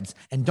On Reds.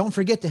 And don't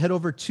forget to head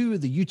over to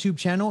the YouTube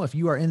channel. If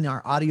you are in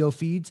our audio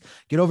feeds,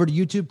 get over to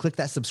YouTube, click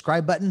that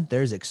subscribe button.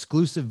 There's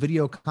exclusive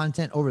video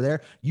content over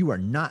there you are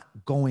not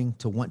going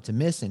to want to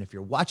miss. And if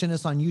you're watching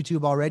us on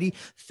YouTube already,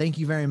 thank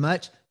you very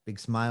much. Big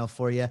smile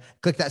for you.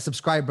 Click that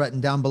subscribe button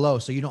down below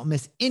so you don't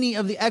miss any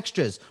of the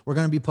extras we're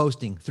going to be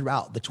posting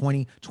throughout the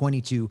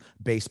 2022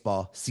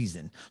 baseball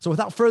season. So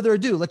without further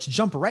ado, let's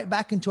jump right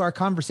back into our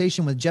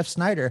conversation with Jeff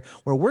Snyder,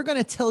 where we're going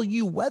to tell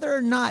you whether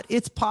or not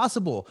it's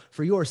possible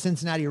for your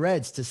Cincinnati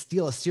Reds to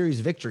steal a series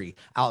victory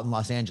out in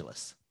Los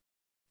Angeles.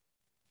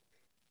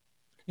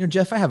 You know,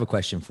 Jeff, I have a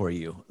question for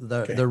you.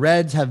 The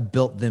Reds have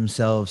built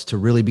themselves to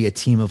really be a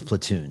team of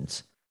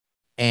platoons.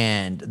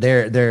 And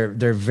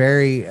they're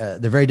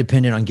very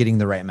dependent on getting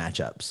the right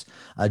matchups.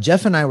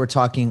 Jeff and I were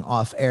talking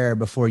off air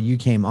before you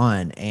came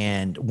on,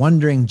 and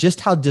wondering just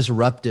how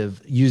disruptive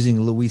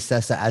using Luis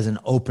Cessa as an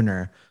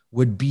opener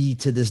would be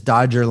to this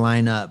Dodger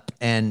lineup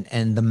and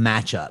the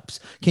matchups.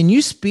 Can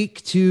you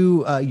speak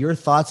to your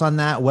thoughts on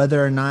that?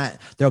 Whether or not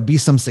there'll be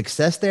some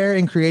success there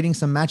in creating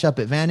some matchup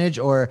advantage,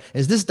 or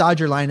is this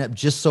Dodger lineup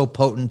just so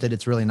potent that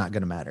it's really not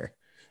going to matter?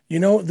 You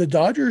know, the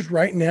Dodgers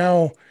right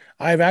now,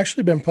 I've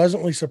actually been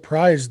pleasantly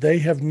surprised. They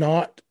have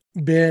not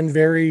been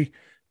very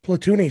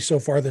platoony so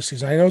far this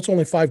season. I know it's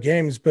only 5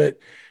 games, but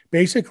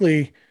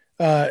basically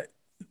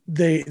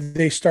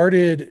they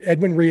started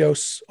Edwin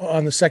Rios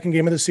on the 2nd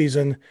game of the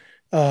season.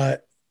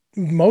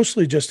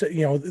 Mostly just,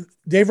 you know,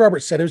 Dave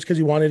Roberts said it was because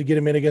he wanted to get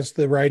him in against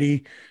the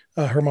righty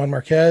Herman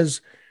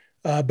Marquez.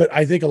 But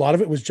I think a lot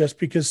of it was just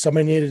because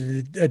somebody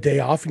needed a day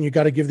off, and you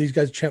got to give these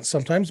guys a chance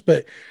sometimes.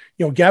 But,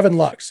 you know, Gavin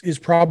Lux is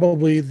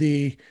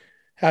probably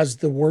has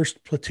the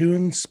worst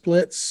platoon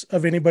splits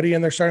of anybody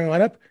in their starting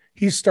lineup.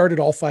 He's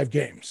started all 5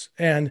 games,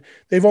 and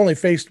they've only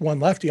faced one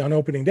lefty on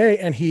opening day,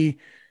 and he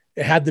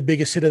had the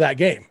biggest hit of that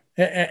game.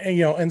 And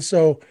you know, and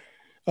so,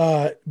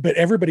 but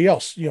everybody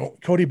else, you know,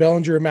 Cody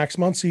Bellinger and Max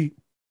Muncy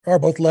are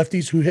both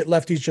lefties who hit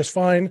lefties just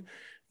fine.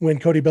 When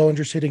Cody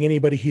Bellinger's hitting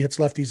anybody, he hits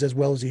lefties as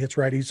well as he hits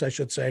righties, I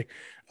should say.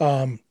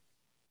 And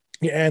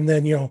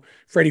then, you know,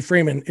 Freddie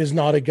Freeman is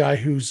not a guy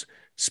who's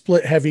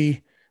split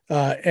heavy.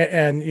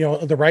 And, you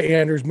know, the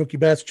right-handers, Mookie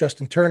Betts,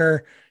 Justin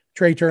Turner,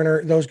 Trey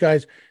Turner, those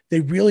guys,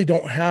 they really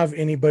don't have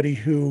anybody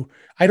who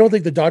 – I don't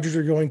think the Dodgers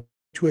are going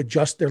to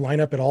adjust their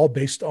lineup at all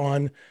based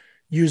on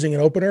using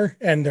an opener,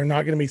 and they're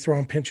not going to be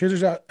throwing pinch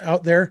hitters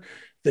out there.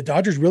 The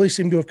Dodgers really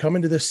seem to have come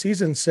into this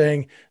season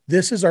saying,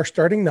 this is our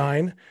starting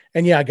 9.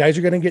 And yeah, guys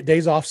are going to get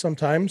days off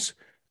sometimes.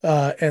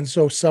 And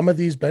so some of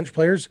these bench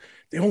players,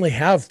 they only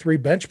have 3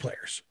 bench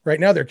players. Right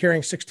now they're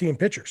carrying 16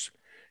 pitchers,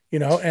 you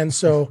know? And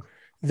so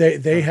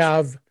they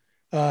have,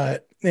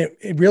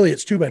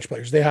 it's 2 bench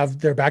players. They have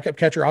their backup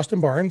catcher,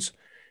 Austin Barnes,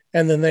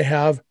 and then they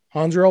have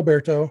Hanser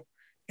Alberto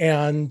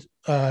and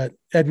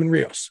Edwin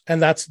Rios.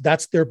 And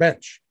that's their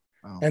bench.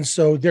 Wow. And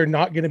so they're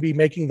not going to be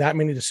making that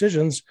many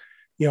decisions.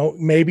 You know,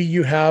 maybe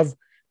you have,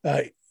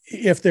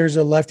 if there's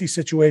a lefty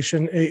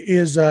situation,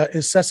 is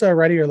Cessa a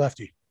righty or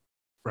lefty?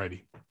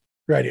 Righty.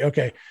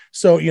 Okay.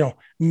 So, you know,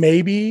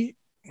 maybe,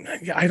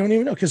 I don't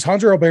even know, because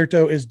Hanser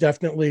Alberto is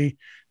definitely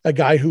a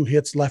guy who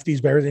hits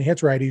lefties better than he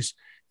hits righties,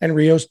 and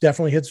Rios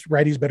definitely hits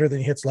righties better than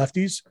he hits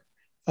lefties.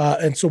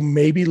 And so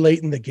maybe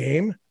late in the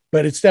game,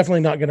 but it's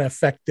definitely not going to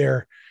affect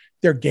their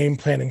game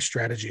planning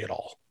strategy at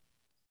all.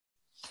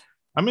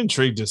 I'm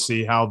intrigued to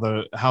see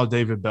how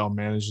David Bell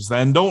manages that,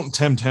 and don't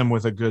tempt him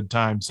with a good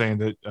time saying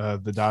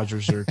that the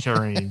Dodgers are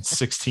carrying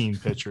 16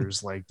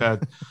 pitchers like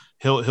that.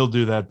 He'll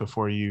do that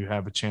before you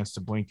have a chance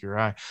to blink your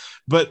eye.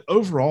 But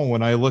overall,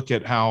 when I look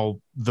at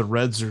how the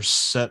Reds are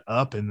set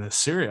up in this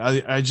series,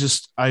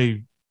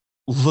 I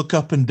look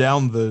up and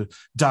down the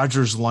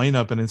Dodgers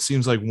lineup, and it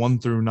seems like 1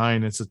 through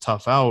 9, it's a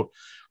tough out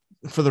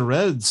for the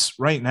Reds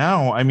right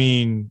now. I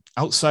mean,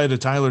 outside of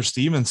Tyler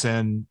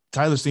Stevenson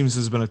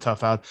has been a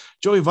tough out.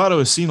 Joey Votto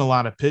has seen a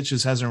lot of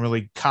pitches, hasn't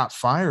really caught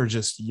fire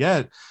just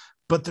yet,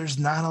 but there's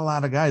not a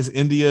lot of guys.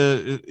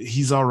 India,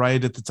 he's all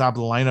right at the top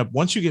of the lineup.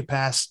 Once you get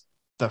past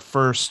the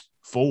first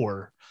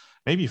 4,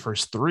 maybe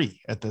first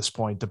 3 at this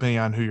point, depending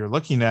on who you're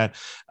looking at,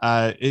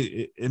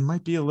 it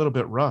might be a little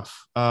bit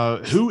rough.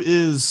 Who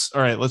is,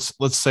 all right, let's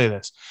say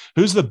this.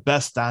 Who's the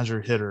best Dodger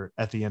hitter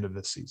at the end of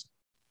this season?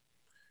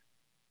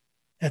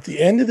 At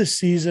the end of the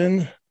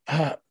season,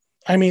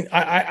 I mean,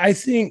 I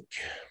think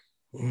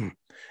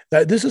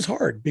that this is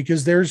hard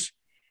because there's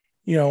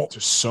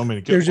so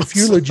many good ones. A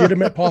few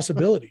legitimate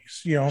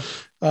possibilities.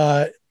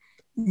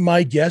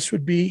 My guess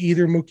would be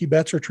either Mookie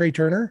Betts or Trey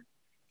Turner.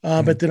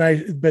 But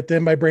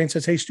then my brain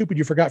says, hey, stupid,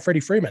 you forgot Freddie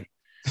Freeman.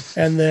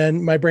 And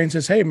then my brain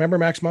says, hey, remember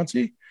Max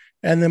Muncy?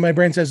 And then my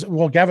brain says,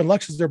 well, Gavin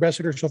Lux is their best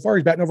hitter so far.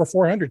 He's batting over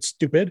 400,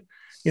 stupid.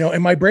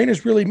 And my brain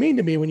is really mean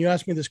to me when you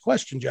ask me this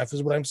question, Jeff,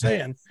 is what I'm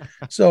saying.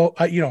 So,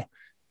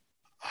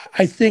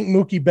 I think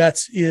Mookie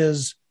Betts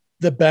is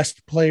the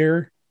best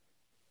player,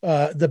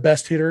 the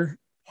best hitter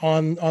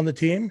on the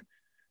team.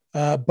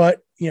 But,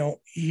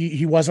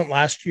 he wasn't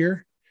last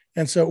year.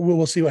 And so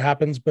we'll see what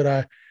happens.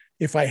 But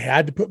if I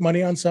had to put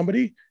money on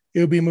somebody,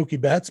 it would be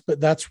Mookie Betts.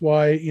 But that's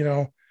why,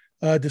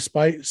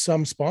 despite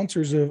some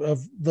sponsors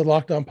of the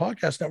Locked On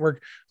Podcast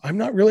Network, I'm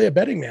not really a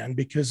betting man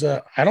because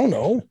I don't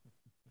know.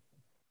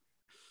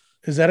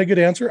 Is that a good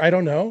answer? I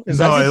don't know. Is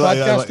that good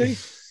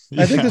podcasting?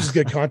 I think this is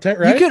good content,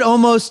 right?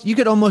 You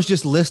could almost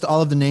just list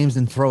all of the names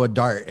and throw a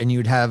dart, and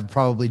you'd have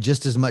probably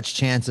just as much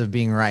chance of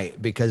being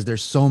right because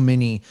there's so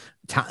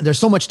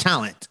much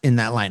talent in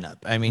that lineup.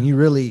 I mean,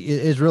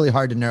 it's really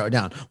hard to narrow it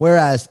down.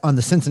 Whereas on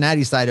the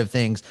Cincinnati side of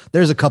things,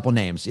 there's a couple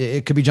names.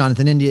 It could be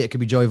Jonathan India, it could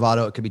be Joey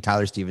Votto, it could be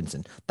Tyler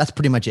Stevenson. That's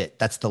pretty much it.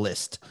 That's the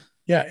list.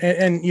 Yeah,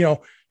 and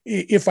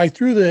if I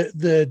threw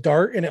the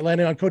dart and it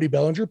landed on Cody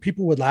Bellinger,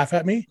 people would laugh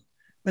at me.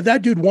 But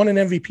that dude won an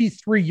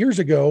MVP 3 years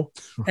ago,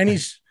 and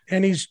he's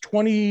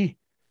 20.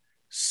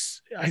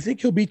 I think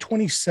he'll be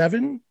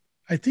 27.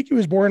 I think he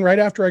was born right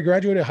after I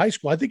graduated high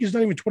school. I think he's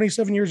not even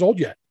 27 years old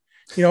yet.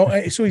 So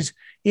he's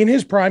in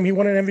his prime. He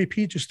won an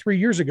MVP just 3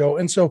 years ago,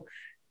 and so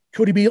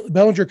Cody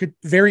Bellinger could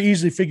very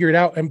easily figure it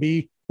out and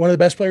be one of the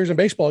best players in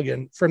baseball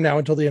again from now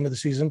until the end of the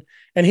season.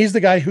 And he's the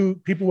guy who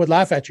people would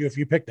laugh at you if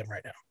you picked him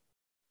right now.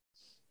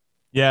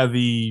 Yeah,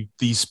 the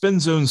spin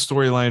zone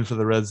storyline for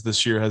the Reds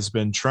this year has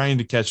been trying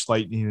to catch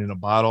lightning in a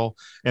bottle.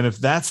 And if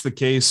that's the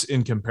case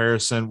in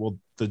comparison, well,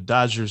 the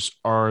Dodgers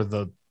are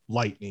the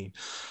lightning.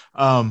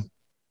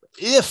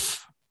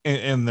 If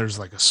there's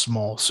like a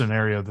small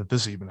scenario that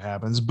this even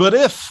happens, but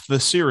if the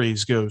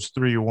series goes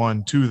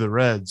 3-1 to the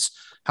Reds,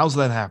 how's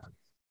that happen?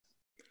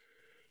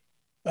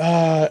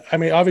 I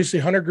mean, obviously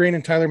Hunter Green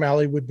and Tyler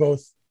Mahle would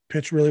both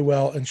pitch really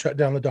well and shut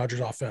down the Dodgers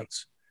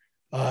offense.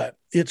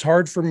 It's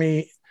hard for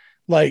me.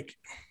 Like,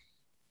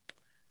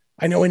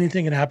 I know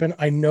anything can happen.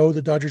 I know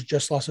the Dodgers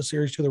just lost a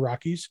series to the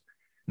Rockies.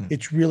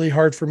 It's really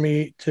hard for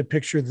me to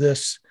picture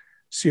this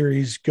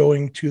series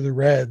going to the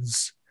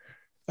Reds.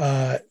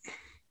 But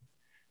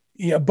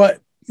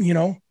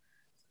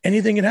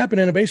anything can happen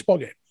in a baseball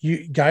game.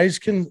 You guys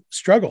can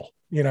struggle,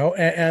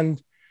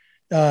 and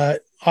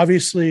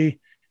obviously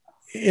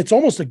it's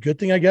almost a good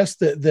thing, I guess,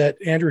 that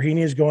Andrew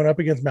Heaney is going up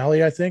against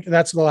Mahle. I think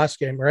that's the last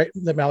game, right?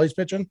 That Malle's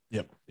pitching.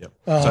 Yep.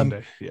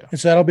 Sunday. Yeah. And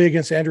so that'll be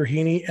against Andrew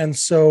Heaney. And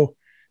so,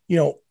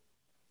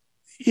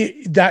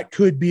 that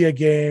could be a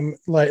game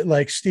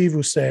like Steve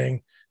was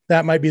saying,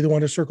 that might be the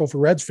one to circle for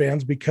Reds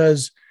fans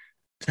because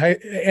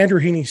Andrew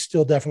Heaney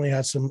still definitely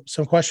has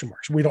some question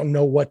marks. We don't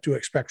know what to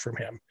expect from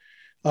him.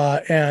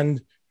 And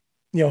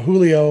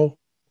Julio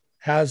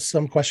has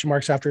some question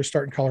marks after his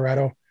start in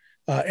Colorado.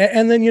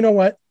 And then, you know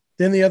what?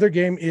 Then the other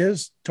game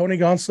is Tony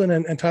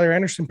Gonsolin and Tyler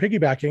Anderson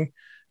piggybacking,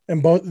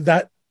 and both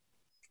that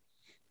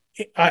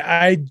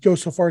I'd go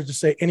so far as to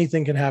say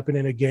anything can happen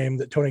in a game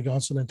that Tony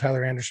Gonsolin and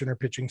Tyler Anderson are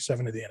pitching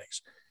 7 of the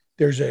innings.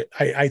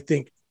 I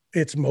think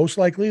it's most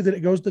likely that it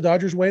goes the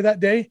Dodgers' way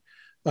that day,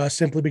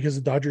 simply because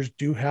the Dodgers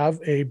do have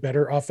a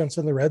better offense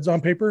than the Reds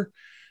on paper.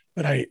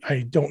 But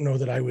I don't know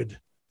that I would.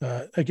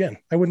 Again,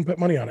 I wouldn't put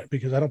money on it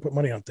because I don't put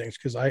money on things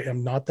because I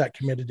am not that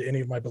committed to any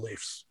of my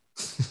beliefs.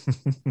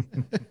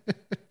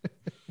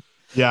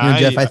 Yeah,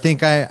 Jeff, I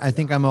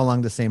think I'm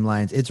along the same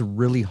lines. It's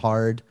really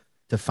hard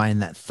to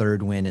find that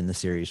third win in the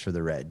series for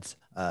the Reds.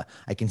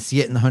 I can see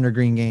it in the Hunter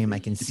Green game. I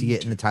can see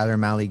it in the Tyler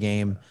Mahle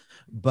game.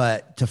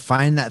 but to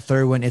find that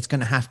third one, it's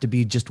going to have to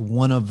be just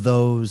one of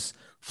those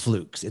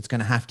flukes. It's going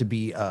to have to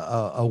be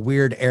a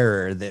weird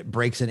error that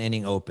breaks an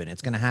inning open.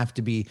 It's going to have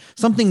to be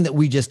something that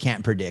we just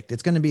can't predict.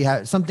 It's going to be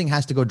something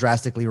has to go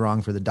drastically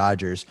wrong for the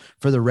Dodgers,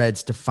 for the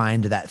Reds to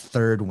find that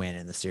third win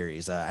in the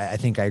series. I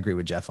think I agree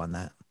with Jeff on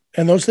that.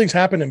 And those things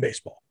happen in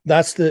baseball.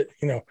 That's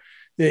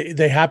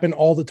they happen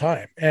all the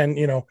time. And,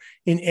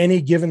 in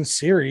any given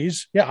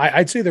series,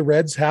 I'd say the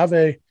Reds have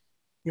a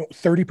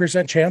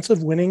 30% chance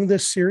of winning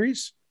this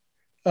series.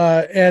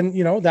 And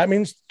that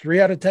means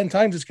 3 out of 10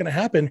 times it's going to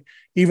happen,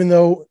 even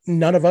though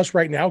none of us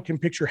right now can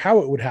picture how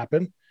it would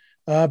happen.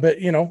 But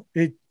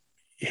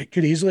it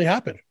could easily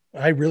happen.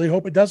 I really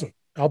hope it doesn't.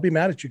 I'll be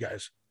mad at you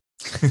guys.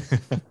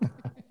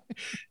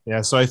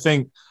 Yeah. So I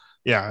think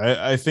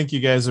you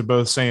guys are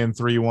both saying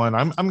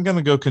 3-1. I'm going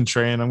to go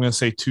contrarian. I'm going to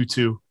say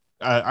 2-2.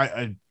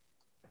 I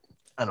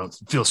don't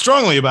feel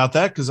strongly about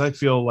that because I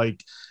feel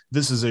like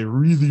this is a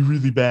really,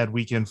 really bad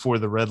weekend for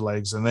the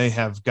Redlegs, and they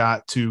have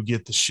got to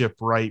get the ship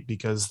right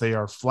because they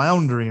are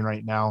floundering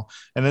right now.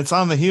 And it's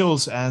on the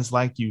heels, as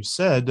like you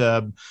said,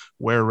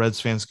 where Reds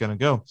fans going to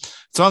go.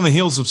 It's on the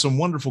heels of some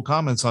wonderful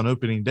comments on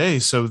opening day.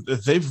 So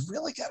they've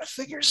really got to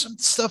figure some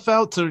stuff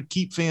out to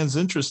keep fans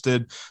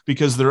interested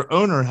because their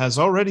owner has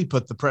already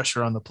put the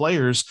pressure on the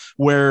players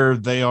where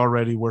they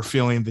already were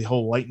feeling the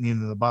whole lightning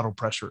in the bottle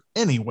pressure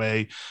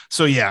anyway.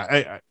 So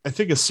yeah, I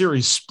think a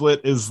series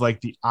split is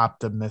like the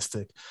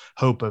optimistic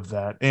hope of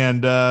that.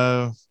 And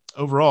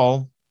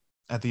overall,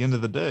 at the end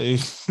of the day,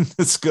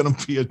 it's going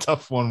to be a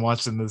tough one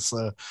watching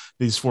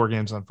these 4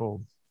 games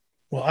unfold.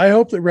 Well, I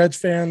hope that Reds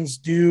fans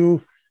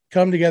do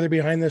come together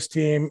behind this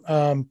team,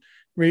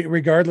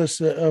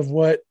 regardless of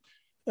what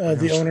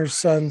the owner's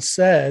son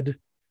said.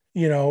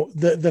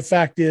 The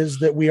fact is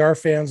that we are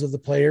fans of the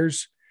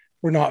players.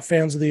 We're not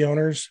fans of the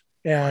owners.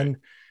 And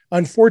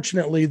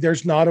unfortunately,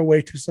 there's not a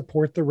way to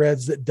support the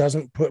Reds that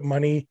doesn't put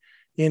money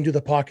into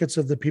the pockets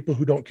of the people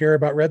who don't care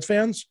about Reds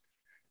fans.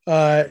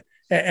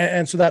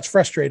 And so that's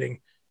frustrating.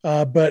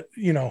 But,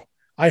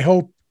 I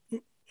hope,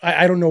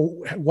 I don't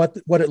know what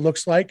it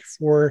looks like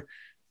for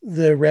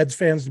the Reds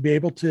fans to be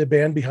able to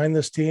band behind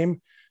this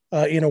team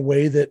in a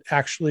way that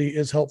actually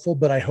is helpful.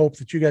 But I hope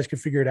that you guys can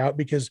figure it out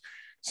because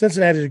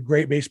Cincinnati is a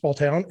great baseball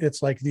town.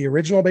 It's like the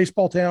original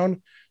baseball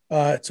town.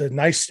 It's a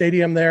nice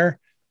stadium there.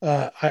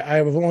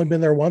 I've only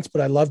been there once,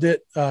 but I loved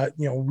it.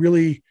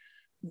 Really,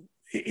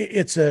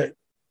 it's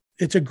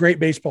a great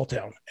baseball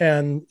town,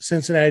 and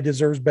Cincinnati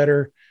deserves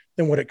better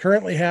than what it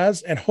currently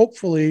has. And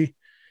hopefully,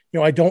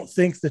 I don't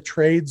think the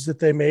trades that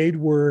they made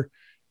were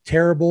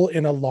terrible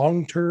in a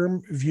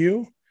long-term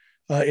view.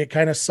 It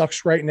kind of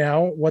sucks right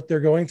now what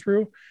they're going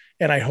through.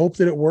 And I hope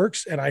that it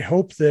works. And I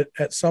hope that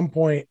at some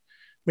point,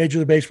 Major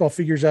League Baseball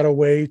figures out a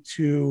way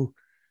to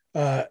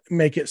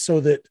make it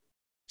so that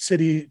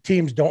city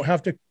teams don't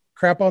have to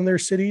crap on their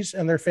cities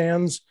and their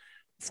fans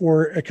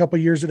for a couple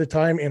of years at a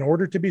time in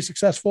order to be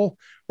successful,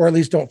 or at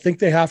least don't think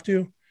they have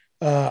to.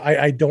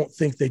 I don't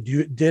think they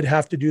did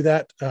have to do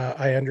that.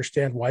 I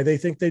understand why they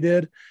think they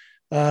did.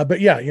 But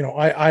yeah,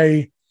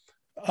 I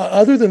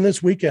other than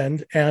this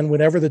weekend and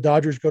whenever the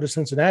Dodgers go to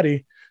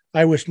Cincinnati,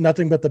 I wish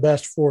nothing but the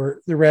best for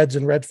the Reds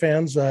and Red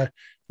fans.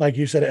 Like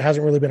you said, it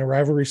hasn't really been a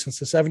rivalry since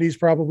the 70s,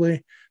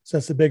 probably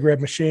since the Big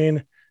Red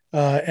Machine.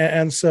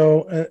 And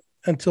so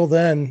until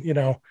then,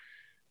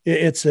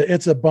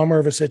 it's a bummer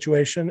of a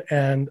situation,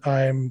 and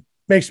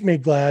makes me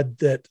glad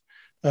that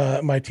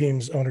my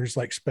team's owners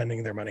like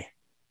spending their money.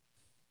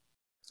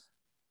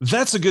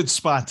 That's a good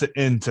spot to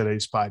end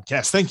today's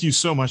podcast. Thank you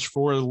so much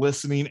for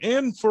listening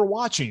and for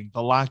watching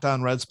the Locked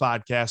On Reds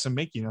podcast and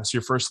making us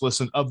your first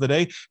listen of the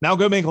day. Now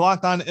go make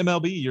Locked On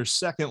MLB your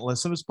second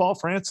listen. As Paul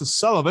Francis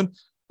Sullivan,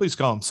 please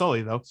call him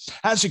Sully though,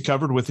 has you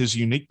covered with his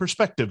unique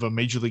perspective of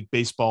Major League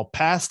Baseball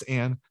past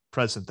and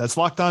present. That's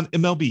Locked On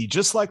MLB,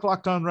 just like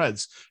Locked On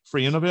Reds,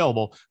 free and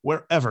available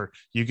wherever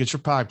you get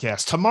your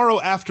podcast. Tomorrow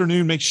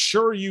afternoon, make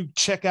sure you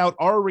check out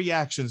our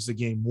reactions to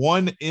Game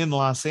 1 in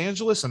Los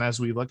Angeles, and as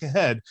we look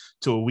ahead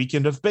to a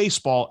weekend of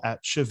baseball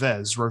at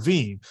Chavez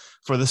Ravine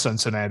for the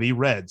Cincinnati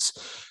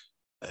Reds.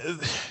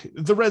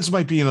 The Reds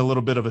might be in a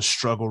little bit of a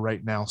struggle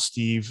right now,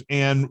 Steve,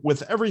 and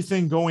with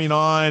everything going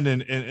on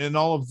and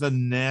all of the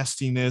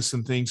nastiness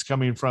and things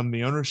coming from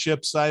the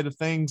ownership side of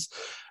things,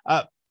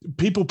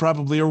 people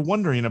probably are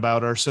wondering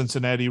about our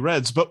Cincinnati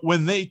Reds. But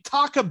when they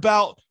talk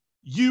about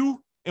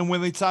you and when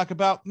they talk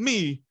about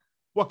me,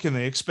 what can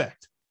they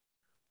expect?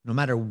 No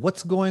matter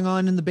what's going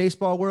on in the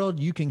baseball world,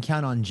 you can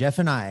count on Jeff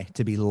and I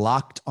to be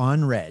locked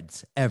on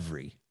Reds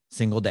every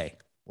single day.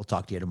 We'll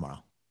talk to you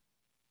tomorrow.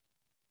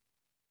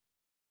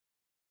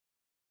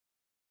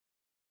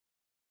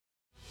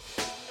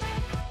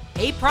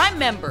 Hey, Prime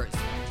members,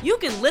 you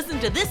can listen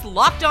to this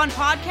Locked On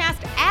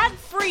podcast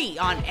ad-free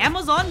on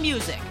Amazon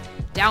Music.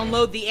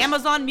 Download the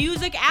Amazon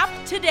Music app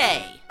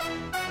today.